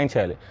వాల్యూ ఫైండ్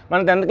చేయాలి. మన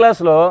 10th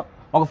క్లాస్లో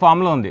ఒక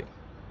ఫార్ములా ఉంది,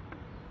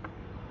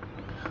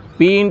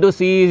 P ×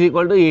 C is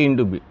equal to A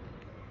 × B.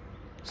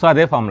 So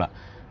అదే ఫార్ములా.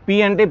 P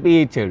అంటే P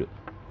ఇచ్చాడు,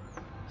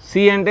 C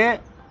అంటే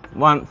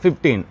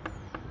 15,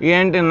 A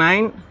అంటే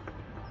 9,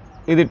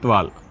 ఇది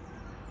 12.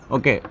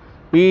 Okay,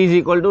 P is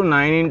equal to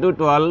 9 ×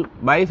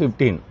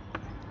 12/15.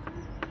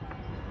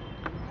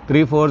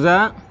 3 4 జా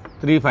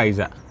 3 5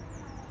 జా,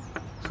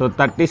 సో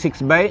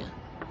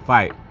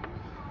 36/5.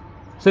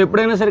 సో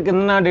ఎప్పుడైనా సరే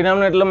కింద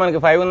డినామినేటర్లో మనకి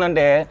 5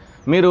 ఉందంటే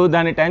మీరు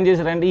దాన్ని 10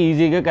 చేశారంటే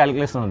ఈజీగా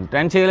క్యాలిక్యులేషన్ అవుతుంది.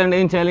 10 చేయాలంటే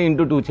ఏం చేయాలి,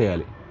 × 2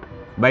 చేయాలి,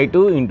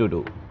 /2 ×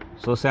 2.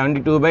 So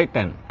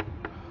 72/10,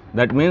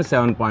 that means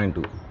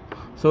 7.2.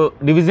 So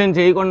division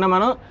చేయకుండా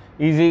మనం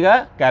ఈజీగా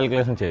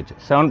క్యాలిక్యులేషన్ చేయొచ్చు.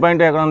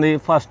 7.2 ఎక్కడ ఉంది,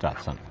 first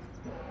option.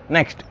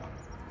 Next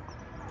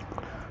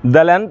the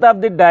length of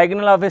the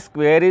diagonal of a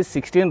square is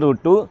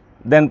 16√2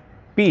 then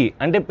P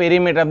అంటే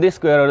పెరిమీటర్ ఆఫ్ ది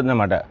స్క్వేర్ అవుతుంది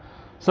అనమాట.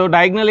 సో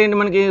డయాగనల్ ఏంటి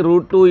మనకి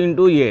 √2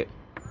 × a,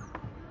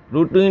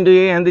 √2 ×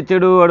 a ఎంత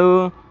ఇచ్చాడు వాడు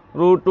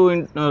 √2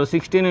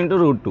 16 ×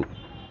 √2.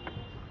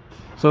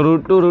 So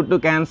 √2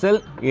 cancel,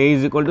 a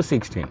is equal to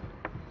 16.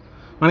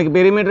 మనకి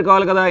పెరిమీటర్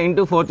కావాలి కదా,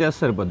 ఇంటూ 4 చేస్తే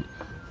సరిపోద్ది.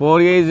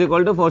 4a is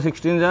equal to 4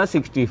 16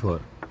 64.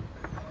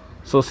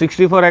 So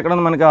 64 ఎక్కడ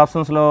ఉంది మనకి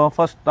ఆప్షన్స్లో,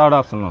 ఫస్ట్ థర్డ్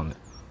ఆప్షన్లో ఉంది.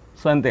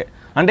 సో అంతే,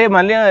 అంటే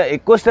మళ్ళీ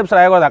ఎక్కువ స్టెప్స్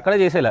రాయకూడదు, అక్కడే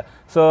చేసేలా.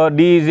 So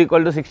d is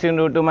equal to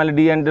 16√2, మళ్ళీ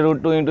d అంటే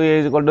 √2 × a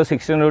ఈజ్ ఈక్వల్ టు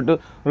 16√2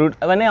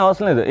 అవన్నీ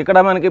అవసరం లేదు. ఇక్కడ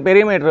మనకి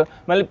పెరిమీటర్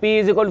మళ్ళీ p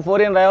ఈజ్ ఈక్వల్ టు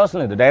 4 అని రాయవసరం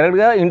లేదు,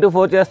 డైరెక్ట్గా ఇంటూ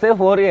 4 చేస్తే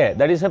 4a,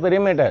 that is a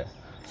perimeter.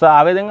 So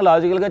ఆ విధంగా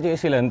లాజికల్గా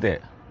చేసేయాలి అంతే.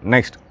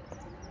 Next,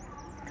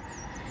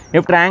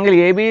 if triangle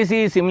ABC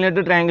is similar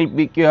to triangle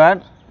PQR,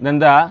 then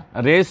the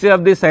ratio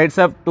of the sides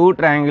of two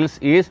triangles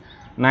is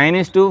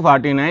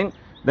 9:49,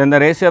 then the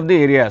ratio of the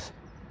areas.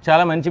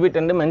 చాలా మంచి bit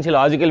అండి, మంచి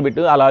logical bit.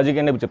 ఆ లాజిక్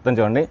అంటే చెప్తాను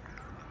చూడండి.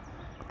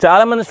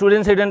 చాలామంది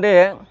స్టూడెంట్స్ ఏంటంటే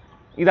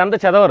ఇదంతా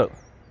చదవరు,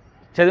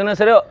 చదివినా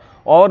సరే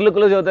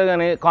ఓవర్లుక్లో చదువుతారు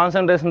కానీ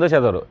కాన్సన్ట్రేషన్తో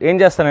చదవరు. ఏం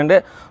చేస్తానంటే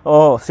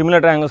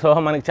సిమిలర్ ట్రయాంగిల్స్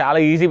మనకి చాలా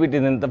ఈజీ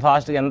బిట్టింది, ఎంత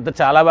ఫాస్ట్గా ఎంత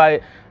చాలా బాగా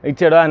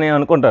ఇచ్చాడో అని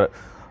అనుకుంటారు.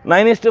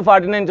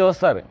 9:49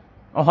 చూస్తారు,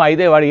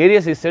 అయితే వాడు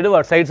ఏరియాస్ ఇస్తాడు,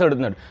 వాడు సైడ్స్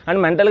అడుగుతున్నాడు అని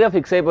మెంటల్గా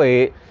ఫిక్స్ అయిపోయి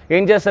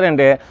ఏం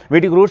చేస్తారంటే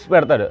వీటికి రూట్స్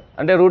పెడతాడు.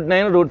 అంటే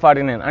 √9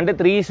 √49 అంటే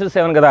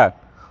 3:7 కదా,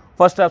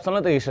 ఫస్ట్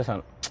ఆప్షన్లో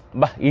 3:7.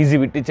 బా ఈజీ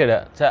బిట్ ఇచ్చాడు,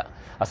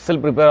 అస్సలు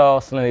ప్రిపేర్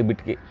అవస్తుంది ఈ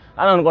బిట్కి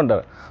అని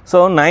అనుకుంటారు. సో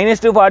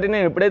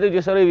 9:49 ఎప్పుడైతే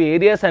చూసారో ఇవి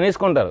ఏరియాస్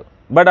అనేసుకుంటారు.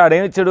 బట్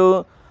ఆడేమి ఇచ్చాడు,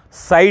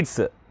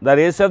 sides, the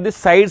ratio of the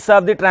sides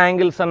of the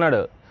triangles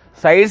అన్నాడు.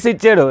 సైడ్స్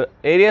ఇచ్చాడు,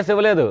 ఏరియాస్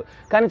ఇవ్వలేదు.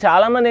 కానీ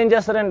చాలామంది ఏం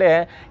చేస్తారంటే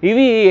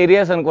ఇవి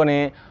ఏరియాస్ అనుకొని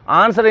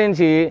ఆన్సర్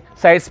ఏంచి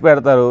సైడ్స్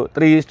పెడతారు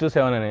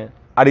 3:7 అని.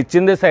 అది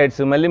ఇచ్చిందే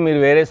సైడ్స్, మళ్ళీ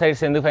మీరు వేరే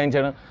సైడ్స్ ఎందుకు ఫైన్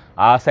చేయడం,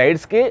 ఆ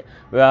సైడ్స్కి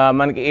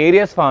మనకి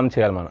ఏరియాస్ ఫామ్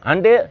చేయాలి మనం,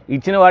 అంటే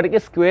ఇచ్చిన వాటికి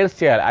స్క్వేర్స్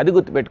చేయాలి. అది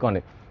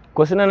గుర్తుపెట్టుకోండి,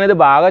 క్వశ్చన్ అనేది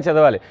బాగా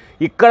చదవాలి.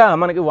 ఇక్కడ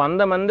మనకి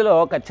 100 మందిలో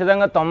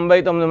ఖచ్చితంగా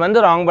 99 మంది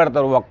రాంగ్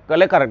పెడతారు,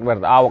 ఒక్కలే కరెక్ట్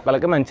పెడతారు, ఆ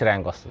ఒక్కలకే మంచి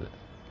ర్యాంక్ వస్తుంది.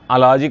 ఆ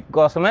లాజిక్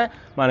కోసమే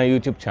మన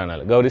YouTube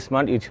channel Gauri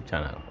smart YouTube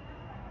channel.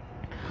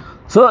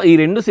 So ఈ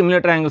రెండు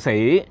సిమిలర్ ట్రయాంగిల్స్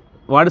అయ్యి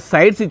వాడు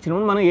సైడ్స్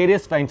ఇచ్చినప్పుడు మనం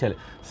ఏరియాస్ ఫైన్ చేయాలి.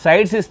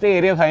 సైడ్స్ ఇస్తే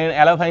ఏరియా ఫైన్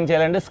ఎలా ఫైన్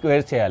చేయాలంటే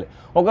స్క్వేర్ చేయాలి.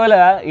 ఒకవేళ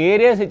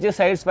ఏరియాస్ ఇచ్చి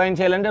సైడ్స్ ఫైన్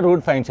చేయాలంటే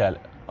రూట్ ఫైన్ చేయాలి.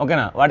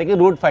 ఓకేనా, వాటికి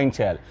రూట్ ఫైన్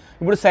చేయాలి.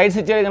 ఇప్పుడు సైడ్స్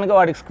ఇచ్చేది కనుక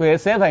వాటికి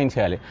స్క్వేర్సే ఫైన్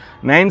చేయాలి.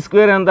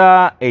 9² ఎంత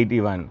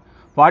 81,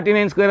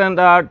 49²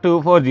 ఎంత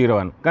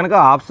 2401. కనుక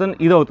ఆప్షన్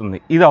ఇది అవుతుంది,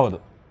 ఇది అవ్వదు.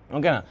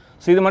 ఓకేనా,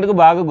 సో ఇది మటుకు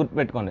బాగా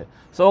గుర్తుపెట్టుకోండి.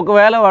 సో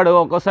ఒకవేళ వాడు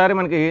ఒక్కోసారి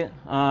మనకి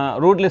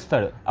రూట్లు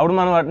ఇస్తాడు, అప్పుడు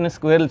మనం వాటిని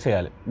స్క్వేర్లు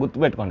చేయాలి,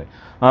 గుర్తుపెట్టుకోండి.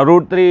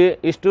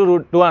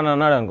 √3:2 అని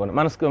అన్నాడు అనుకోండి,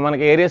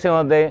 మనకి ఏరియాస్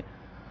ఏమవుతాయి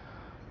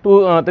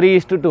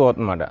 3:2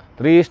 అవుతుందన్నమాట,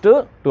 3:2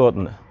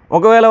 అవుతుంది.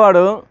 ఒకవేళ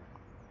వాడు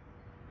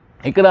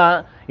ఇక్కడ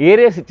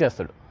ఏరియాస్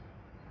ఇచ్చేస్తాడు,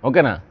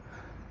 ఓకేనా,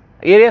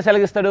 ఏరియాస్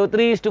ఎలాగిస్తాడు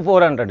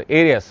 3:4 అంటాడు.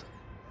 ఏరియాస్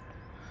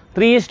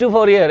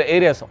 3:4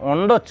 ఏరియాస్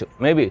ఉండొచ్చు,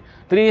 మేబీ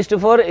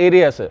 3:4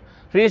 ఏరియాస్.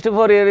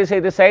 3:4 ఏరియాస్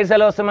అయితే సైడ్స్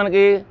ఎలా వస్తాయి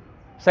మనకి,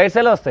 సైడ్స్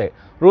ఎలా వస్తాయి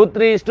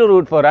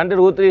 √3:4 అంటే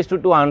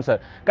 √3:2 ఆన్సర్.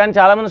 కానీ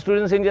చాలామంది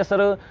స్టూడెంట్స్ ఏం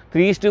చేస్తారు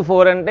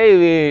 3:4 అంటే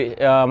ఇవి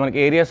మనకి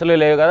ఏరియాస్లో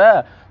లేవు కదా,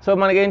 సో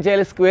మనకి ఏం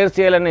చేయాలి స్క్వేర్స్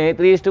చేయాలని.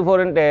 3:4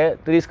 అంటే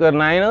 3²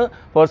 9,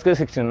 4²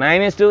 16,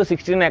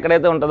 9:16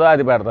 ఎక్కడైతే ఉంటుందో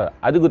అది పెడతారు,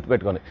 అది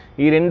గుర్తుపెట్టుకోండి.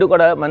 ఈ రెండు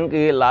కూడా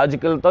మనకి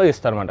లాజికల్తో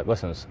ఇస్తారన్నమాట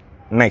questions.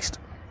 Next,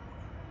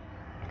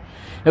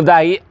 if the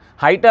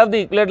height of the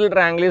equilateral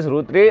triangle is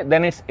 √3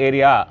 then its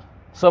area.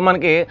 So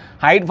మనకి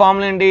హైట్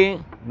ఫార్ములా ఏంటి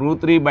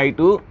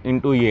 √3/2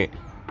 × a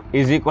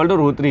ఈజ్ ఈక్వల్ టు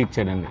 √3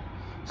 ఇచ్చాడండి.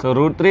 So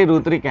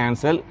 √3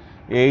 cancel,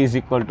 a is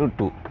equal to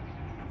 2.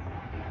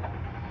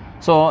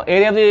 So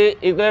area of the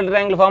equilateral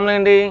triangle formula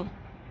ఏంటి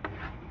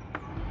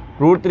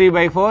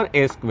 √3/4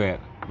 a²,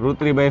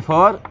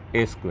 √3/4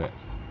 a².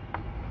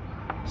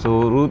 So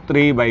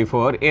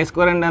 √3/4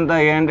 a² అంటే ఎంత,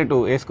 a అంటే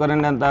 2, a²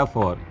 అంటే ఎంత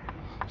 4.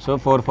 So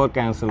 4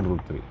 cancel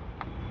 √3.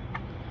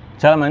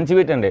 చాలా మంచి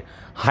బిట్ అండి,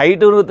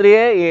 హైట్ √3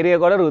 ఏరియా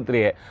కూడా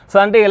 √3. సో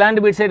అంటే ఇలాంటి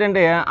బిట్స్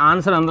ఏంటంటే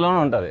ఆన్సర్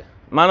అందులోనే ఉంటుంది.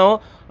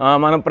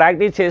 మనం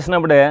ప్రాక్టీస్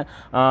చేసినప్పుడే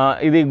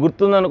ఇది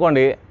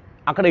గుర్తుందనుకోండి,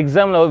 అక్కడ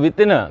ఎగ్జామ్లో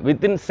విత్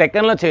ఇన్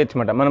సెకండ్లో చేయొచ్చు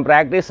అన్నమాట. మనం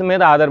ప్రాక్టీస్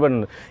మీద ఆధారపడి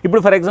ఉంది.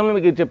 ఇప్పుడు ఫర్ ఎగ్జాంపుల్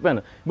మీకు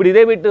చెప్పాను, ఇప్పుడు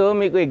ఇదే బిట్టు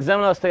మీకు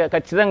ఎగ్జామ్లో వస్తే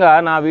ఖచ్చితంగా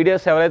నా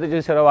వీడియోస్ ఎవరైతే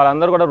చూసారో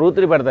వాళ్ళందరూ కూడా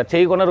 √3 పెడతారు,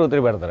 చేయకుండా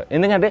 √3 పెడతారు.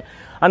 ఎందుకంటే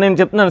నేను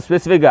చెప్తున్నాను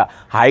స్పెసిఫిక్గా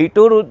హైట్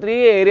 √3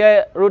 ఏరియా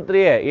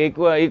 √3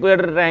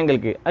 ఈక్విలేటరల్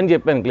ట్రయాంగిల్కి అని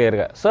చెప్పాను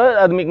క్లియర్గా. సో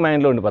అది మీకు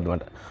మైండ్లో ఉండిపోద్ది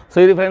అనమాట. సో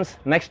ఇది friends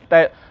next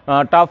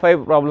top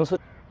 5 problems.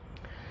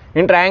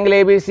 In triangle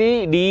ABC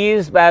D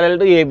is parallel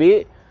to AB,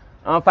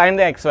 find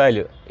the x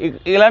value.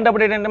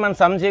 ఇలాంటప్పుడు ఏంటంటే మనం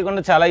సమ్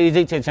చేయకుండా చాలా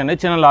ఈజీగా చేయొచ్చండి.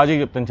 చిన్న లాజిక్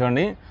చెప్తాను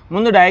చూడండి.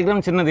 ముందు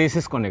డయాగ్రామ్ చిన్నది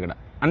వేసేసుకోండి ఇక్కడ,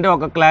 అంటే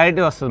ఒక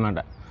క్లారిటీ వస్తుంది అన్నమాట.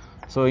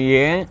 So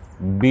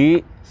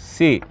ABC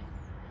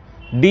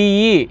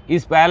DE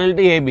is parallel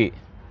to AB.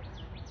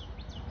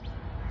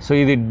 So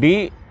ఇది D,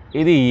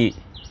 ఇది E,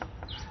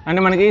 అంటే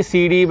మనకి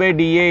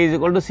CD/DA is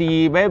equal to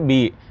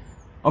CE/BE.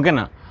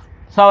 ఓకేనా,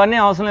 సో అవన్నీ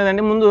అవసరం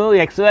లేదండి. ముందు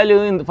x వాల్యూ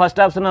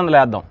ఫస్ట్ ఆప్షన్ అందులో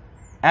వేద్దాం.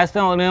 వేస్తే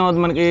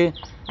ఏమవుతుంది మనకి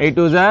 8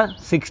 2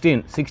 16,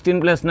 16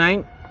 +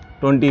 9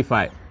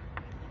 25.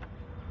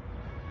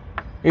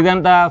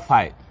 ఇదంతా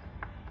 5.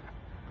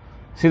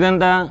 సో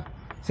ఇదంతా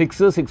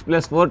 6, 6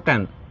 + 4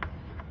 10.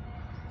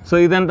 సో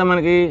ఇదంతా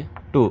మనకి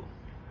 2.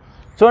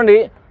 చూడండి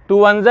 2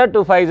 1s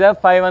 2 5s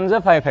 5 1s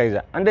 5 5s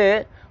అంటే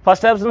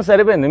ఫస్ట్ ఆప్షన్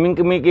సరిపోయింది.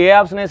 మీకు ఏ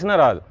ఆప్షన్ వేసినా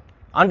రాదు,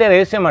 అంటే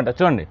రేస్ చేయమంట.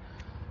 చూడండి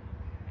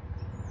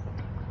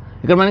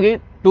ఇక్కడ మనకి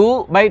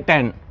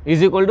 2/10 =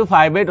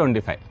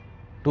 5/25.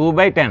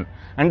 2/10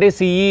 అంటే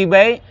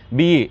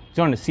CE/BE.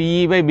 చూడండి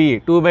CE/BE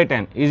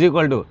 2/10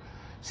 =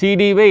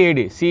 CD/AD.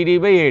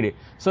 CD/AD.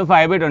 సో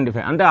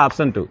 5/25 అంటే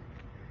ఆప్షన్ 2.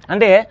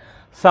 అంటే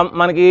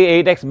మనకి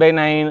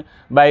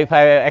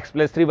 8x/9/5x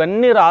 + 3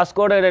 ఇవన్నీ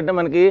రాసుకోవడం ఏంటంటే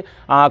మనకి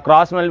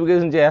క్రాస్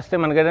మల్టిప్లికేషన్ చేస్తే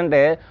మనకి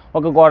ఏంటంటే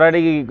ఒక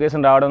క్వాడ్రాటిక్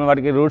ఈక్వేషన్ రావడం,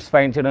 వాటికి రూట్స్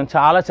ఫైండ్ చేయడం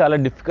చాలా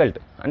డిఫికల్ట్.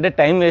 అంటే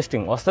టైం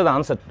వేస్టింగ్ వస్తుంది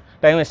ఆన్సర్,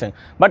 టైం వేస్టింగ్.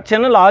 బట్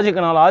చిన్న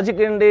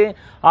లాజిక్ ఏంటి,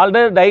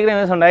 ఆల్రెడీ డయాగ్రామ్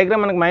వేసాం.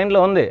 డయాగ్రామ్ మనకి మైండ్లో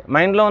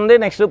ఉంది,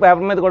 నెక్స్ట్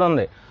పేపర్ మీద కూడా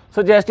ఉంది. సో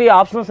జస్ట్ ఈ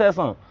ఆప్షన్స్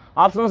వేస్తాం.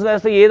 ఆప్షన్స్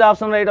వేస్తే ఏది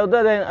ఆప్షన్ రైట్ అవుతుందో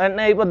అది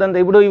అన్నీ అయిపోద్ది అంతే.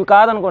 ఇప్పుడు ఇవి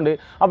కాదనుకోండి,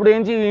 అప్పుడు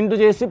ఏంటి ఇంటూ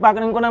చేసి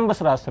పక్కన ఇంకో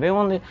నెంబర్స్ రాస్తారు.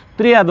 ఏముంది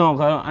 3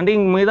 వేద్దాం అంటే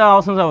ఇంక మీద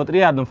ఆప్షన్స్ అవ్వ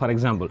 3 వేద్దాం. For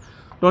example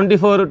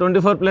 24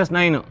 +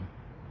 9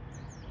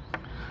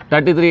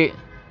 33.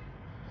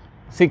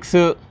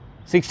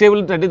 6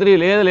 టేబుల్ 33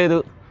 లేదు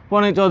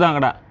పోనీ చూద్దాం.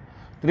 అక్కడ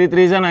 3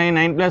 3s 9,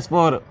 9 +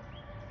 4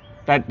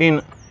 13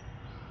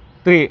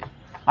 3.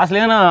 అసలు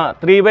ఏమైనా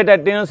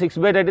 3/13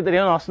 6/33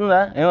 ఏమైనా వస్తుందా?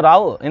 ఏమో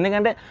రావు.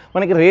 ఎందుకంటే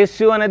మనకి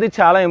రేషియో అనేది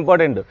చాలా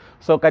ఇంపార్టెంట్.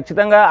 సో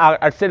ఖచ్చితంగా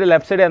అటు సైడ్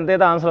లెఫ్ట్ సైడ్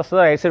ఎంతైతే ఆన్సర్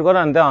వస్తుందో రైట్ సైడ్ కూడా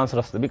అంతే ఆన్సర్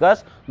వస్తుంది. Because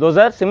those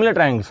are similar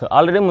triangles.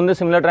 Already ముందు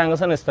సిమిలర్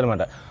ట్రయాంగిల్స్ అని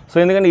ఇస్తారనమాట. సో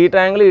ఎందుకంటే ఈ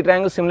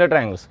ట్రయాంగిల్ సిమిలర్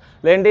ట్రయాంగిల్స్.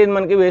 లేదంటే ఇది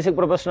మనకి బేసిక్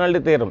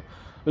ప్రొపోర్షనాలిటీ థియరం,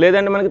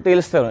 లేదంటే మనకి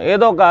తెలుస్తారు.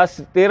 ఏదో ఒక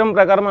థియరం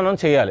ప్రకారం మనం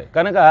చేయాలి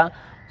కనుక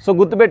సో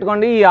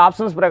గుర్తుపెట్టుకోండి, ఈ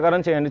ఆప్షన్స్ ప్రకారం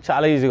చేయండి,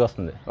 చాలా ఈజీగా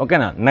వస్తుంది.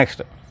 ఓకేనా.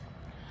 నెక్స్ట్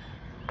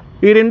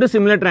ఈ రెండు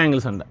సిమిలర్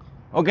ట్రయాంగిల్స్ అంట.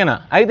 ఓకేనా.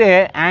 అయితే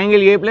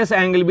angle A +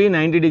 angle B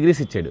 90 degrees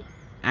ఇచ్చాడు.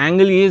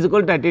 యాంగిల్ E =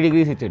 30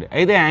 degrees ఇచ్చాడు.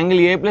 అయితే యాంగిల్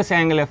A +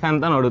 యాంగిల్ F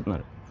ఎంత అని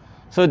అడుగుతున్నారు.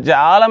 సో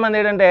చాలామంది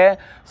ఏంటంటే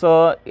సో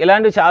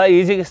ఇలాంటివి చాలా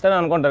ఈజీగా ఇస్తారని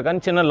అనుకుంటారు, కానీ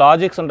చిన్న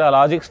లాజిక్స్ ఉంటాయి. ఆ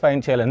లాజిక్స్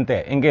ఫైండ్ చేయాలి అంతే,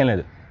 ఇంకేం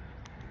లేదు.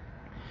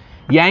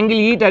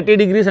 యాంగిల్ E 30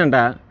 degrees అంట.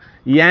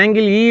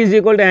 Angle E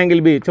 =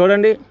 angle B.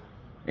 చూడండి,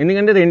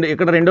 ఎందుకంటే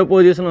ఇక్కడ రెండో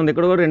పొజిషన్ ఉంది,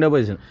 ఇక్కడ కూడా రెండో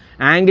position.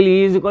 Angle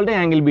E =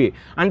 angle B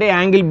అంటే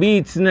యాంగిల్ B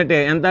ఇచ్చినట్టే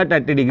ఎంత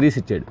 30 degrees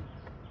ఇచ్చాడు.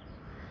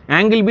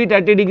 యాంగిల్ B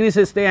 30 degrees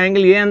ఇస్తే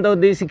యాంగిల్ A ఎంత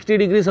అవుద్ది 60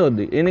 degrees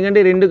అవుద్ది. ఎందుకంటే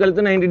రెండు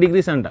కలిపి 90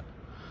 degrees అంట.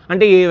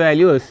 అంటే ఏ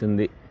వాల్యూ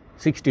వస్తుంది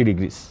 60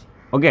 degrees.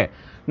 ఓకే.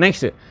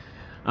 నెక్స్ట్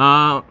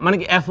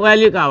మనకి F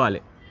వాల్యూ కావాలి.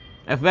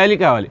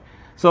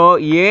 సో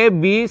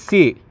ABC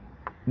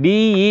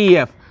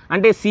DEF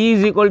అంటే C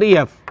 =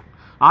 F.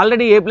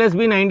 Already A +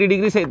 B 90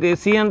 degrees అయితే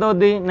C ఎంత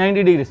అవుద్ది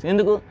 90 degrees.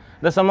 ఎందుకు?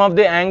 The sum of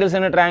the angles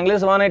in triangle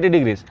is 180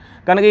 degrees.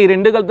 కనుక ఈ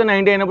రెండు కలిపి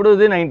 90 అయినప్పుడు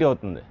ఇది 90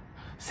 అవుతుంది.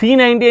 C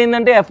 90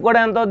 అయిందంటే F కూడా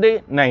ఎంత అవుద్ది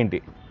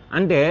 90.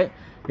 అంటే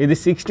ఇది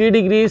 60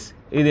 degrees,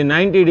 ఇది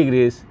 90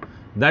 degrees.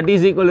 దట్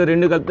ఈజ్ ఈక్వల్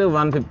రెండు కలిపితే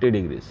 150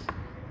 degrees.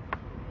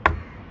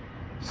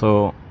 సో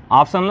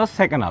ఆప్షన్లో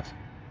సెకండ్ ఆప్షన్.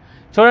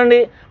 చూడండి,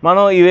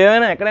 మనం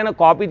ఇవేమైనా ఎక్కడైనా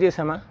కాపీ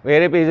చేసామా,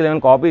 వేరే పేజీలో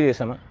ఏమైనా కాపీ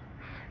చేసామా,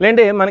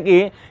 లేదంటే మనకి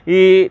ఈ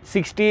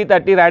 60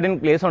 30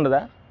 రాయడానికి ప్లేస్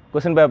ఉండదా?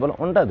 క్వశ్చన్ పేపర్లో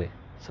ఉంటుంది.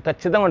 సో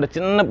ఖచ్చితంగా ఉంటుంది,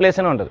 చిన్న ప్లేస్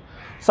అయినా ఉంటుంది.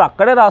 సో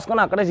అక్కడే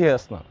రాసుకొని అక్కడే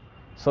చేస్తున్నాం.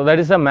 So that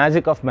is the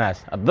magic of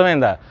maths.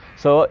 అర్థమైందా?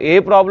 సో ఏ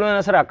ప్రాబ్లం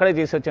అయినా సరే అక్కడే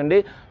చేసొచ్చండి.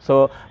 సో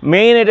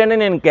మెయిన్ ఏంటంటే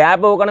నేను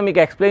గ్యాప్ ఇవ్వకుండా మీకు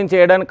ఎక్స్ప్లెయిన్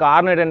చేయడానికి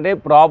కారణం ఏంటంటే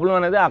ప్రాబ్లం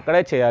అనేది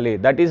అక్కడే చేయాలి.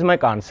 That is my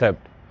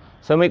concept.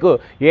 So మీకు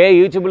ఏ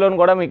యూట్యూబ్లోనూ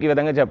కూడా మీకు ఈ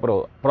విధంగా చెప్పరు.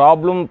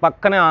 ప్రాబ్లం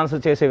పక్కనే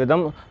ఆన్సర్ చేసే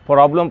విధం,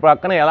 ప్రాబ్లం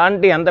పక్కనే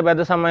ఎలాంటి ఎంత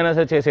పెద్ద సమ్ అయినా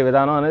సరే చేసే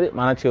విధానం అనేది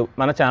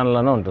మన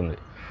ఛానల్లోనే ఉంటుంది.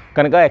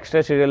 కనుక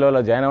ఎక్స్ట్రా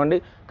స్టూడియోలో జాయిన్ అవ్వండి,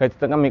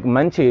 ఖచ్చితంగా మీకు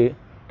మంచి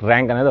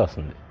ర్యాంక్ అనేది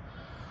వస్తుంది.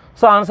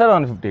 So answer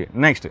 150.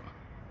 Next,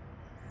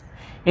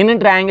 in a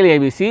triangle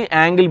ABC,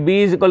 angle B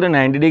is equal to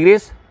 90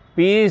 degrees. P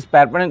is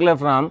perpendicular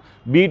from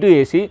B to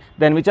AC.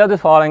 Then which of the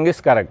following is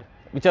correct?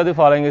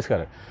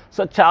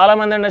 So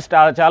చాలామంది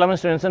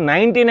students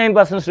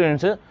 99%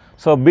 students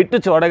so bit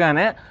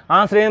చూడగానే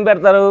answer ఏం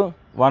పెడతారు?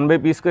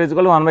 1/p²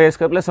 = 1/a²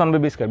 +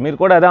 1/b². మీరు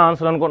కూడా అదే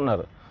answer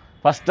అనుకుంటున్నారు.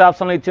 First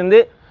ఆప్షన్లో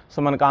ఇచ్చింది. సో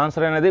మనకు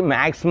ఆన్సర్ అనేది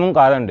మ్యాక్సిమం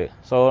కాదండి.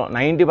 సో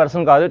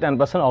 90% కాదు,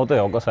 10%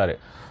 అవుతాయి ఒక్కోసారి.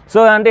 సో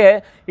అంటే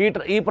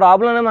ఈ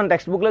ప్రాబ్లం అనేది మన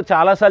టెక్స్ట్ బుక్లో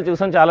చాలాసార్లు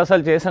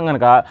చేసాం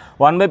కనుక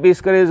 1/p²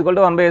 =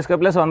 1/a²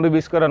 +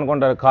 1/b²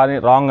 అనుకుంటారు. కానీ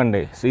రాంగ్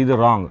అండి. సో ఇది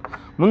రాంగ్.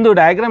 ముందు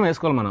డయాగ్రామ్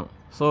వేసుకోవాలి మనం.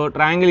 So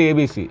triangle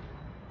ABC.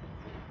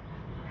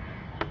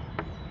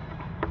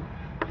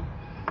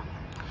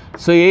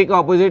 సో ఏకి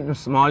ఆపోజిట్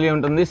స్మాల్ ఏ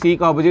ఉంటుంది,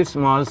 సికి ఆపోజిట్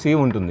స్మాల్ సి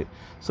ఉంటుంది.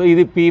 సో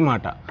ఇది P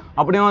మాట.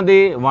 అప్పుడేమవుతుంది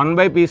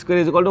 1/p²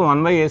 =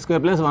 1/a²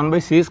 +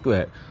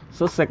 1/c².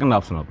 So second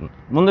option అవుతుంది.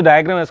 ముందు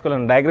డయాగ్రామ్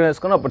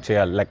వేసుకొని అప్పుడు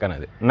చేయాలి లెక్క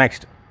అనేది.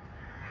 Next,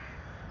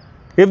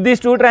 if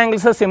these two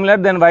triangles are similar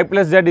then y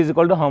 + z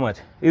 = how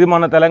much? ఇది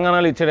మన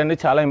తెలంగాణలో ఇచ్చాడండి,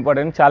 చాలా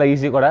ఇంపార్టెంట్, చాలా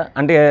ఈజీ కూడా.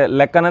 అంటే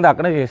లెక్క అనేది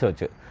అక్కడే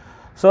చేసేవచ్చు.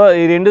 సో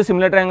ఈ రెండు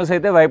సిమిలర్ ట్రయాంగిల్స్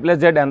అయితే y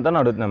 + z ఎంత అని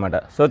అడుగుతుంది అన్నమాట.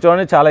 సో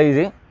చూడండి, చాలా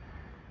ఈజీ.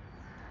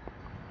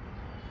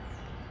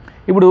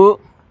 ఇప్పుడు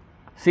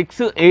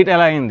 6 8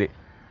 ఎలా అయింది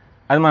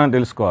అది మనం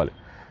తెలుసుకోవాలి.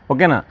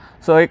 ఓకేనా.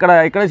 సో ఇక్కడ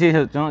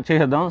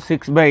చేసేద్దాం.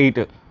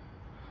 6/8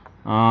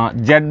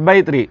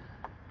 z/3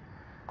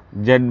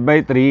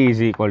 Z/3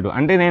 is equal to,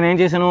 అంటే నేను ఏం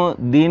చేశాను,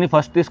 దీన్ని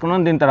ఫస్ట్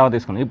తీసుకున్నాను, దీని తర్వాత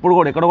తీసుకున్నాను. ఇప్పుడు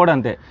కూడా ఇక్కడ కూడా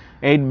అంతే,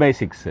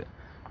 8/6.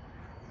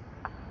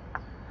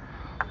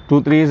 2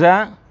 3s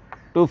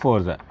 2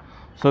 4s.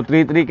 So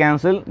 3 3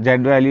 cancel, Z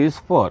value is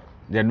 4.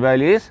 Z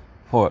value is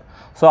 4.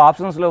 So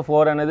ఆప్షన్స్లో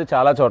 4 అనేది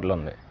చాలా చోట్ల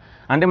ఉంది.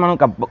 అంటే మనం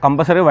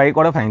కంపల్సరీ y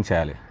కూడా ఫైండ్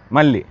చేయాలి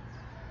మళ్ళీ.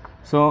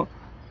 సో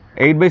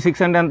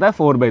 8/6 అంటే ఎంత,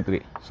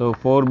 4/3. సో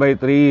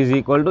 4/3 ఈజ్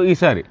ఈక్వల్ టు,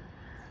 ఈసారి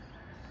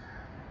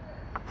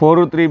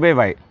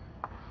 4√3/y,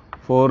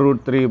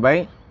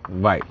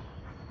 4√3/y.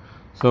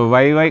 So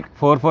y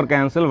 4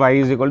 cancel, y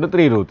is equal to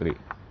 3√3.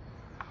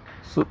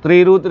 So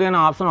 3√3 అనే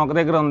ఆప్షన్ ఒక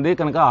దగ్గర ఉంది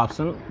కనుక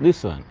ఆప్షన్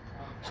దిస్ వన్.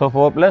 సో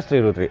 4 +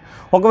 3√3.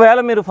 ఒకవేళ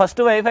మీరు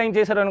ఫస్ట్ y ఫైండ్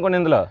చేశారు అనుకోండి,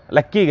 ఇందులో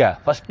లక్కీగా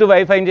ఫస్ట్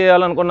y ఫైండ్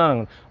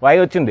చేయాలనుకున్నాను, y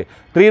వచ్చింది,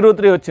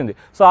 3√3 వచ్చింది.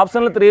 సో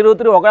ఆప్షన్లో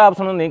 3√3 ఒక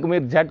ఆప్షన్ ఉంది, ఇంక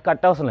మీరు జడ్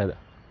కట్ అవసరం లేదు.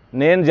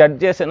 నేను జడ్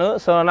చేశాను,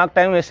 సో నాకు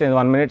టైం వేస్ట్ అయింది,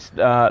 1 minute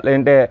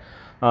లేదంటే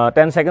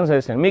 10 seconds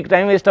వేస్ట్ అయింది. మీకు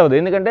టైం వేస్ట్ అవ్వదు,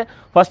 ఎందుకంటే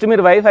ఫస్ట్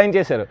మీరు y ఫైండ్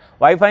చేశారు.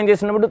 y ఫైండ్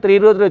చేసినప్పుడు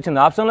 3√3 వచ్చింది.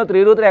 ఆప్షన్లో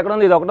 3√3 ఎక్కడ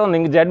ఉంది, ఇది ఒకటే ఉంది.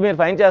 ఇంక జడ్ మీరు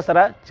ఫైండ్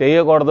చేస్తారా,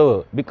 చేయకూడదు.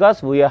 Because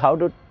we have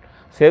to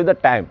save the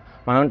time,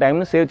 మనం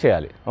టైంని సేవ్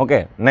చేయాలి.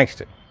 Okay,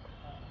 next.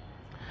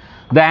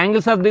 The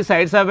angles of the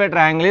sides of a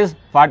triangle is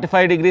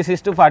 45 degrees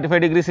is to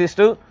 45 degrees is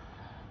to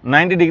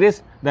 90 degrees.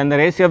 Then the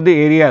ratio of the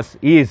areas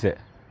is.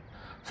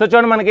 So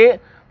చూడండి మనకి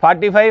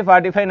 45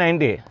 45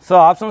 90. So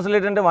options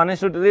ఏంటంటే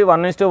 1:3,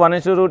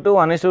 1:1:2,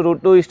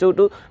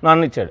 1:2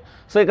 నన్ను ఇచ్చాడు.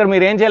 So ఇక్కడ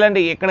మీరు ఏం చేయాలంటే,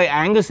 ఇక్కడ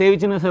యాంగిల్ సేవ్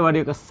ఇచ్చిన వాటి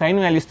యొక్క సైన్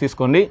వాల్యూస్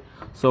తీసుకోండి.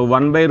 So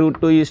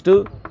 1/√2 is to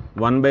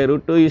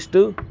 1/√2 is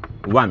to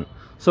 1.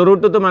 So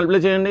 √2తో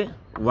మల్టిప్లై చేయండి,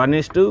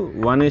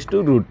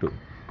 1:1:2.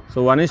 సో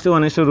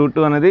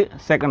 1:1:2 అనేది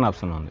సెకండ్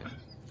ఆప్షన్ ఉంది.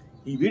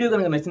 ఈ వీడియో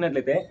కనుక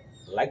నచ్చినట్లయితే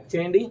లైక్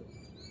చేయండి,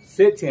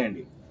 షేర్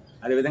చేయండి,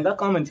 అదేవిధంగా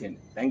కామెంట్ చేయండి.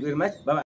 Thank you very much. Bye.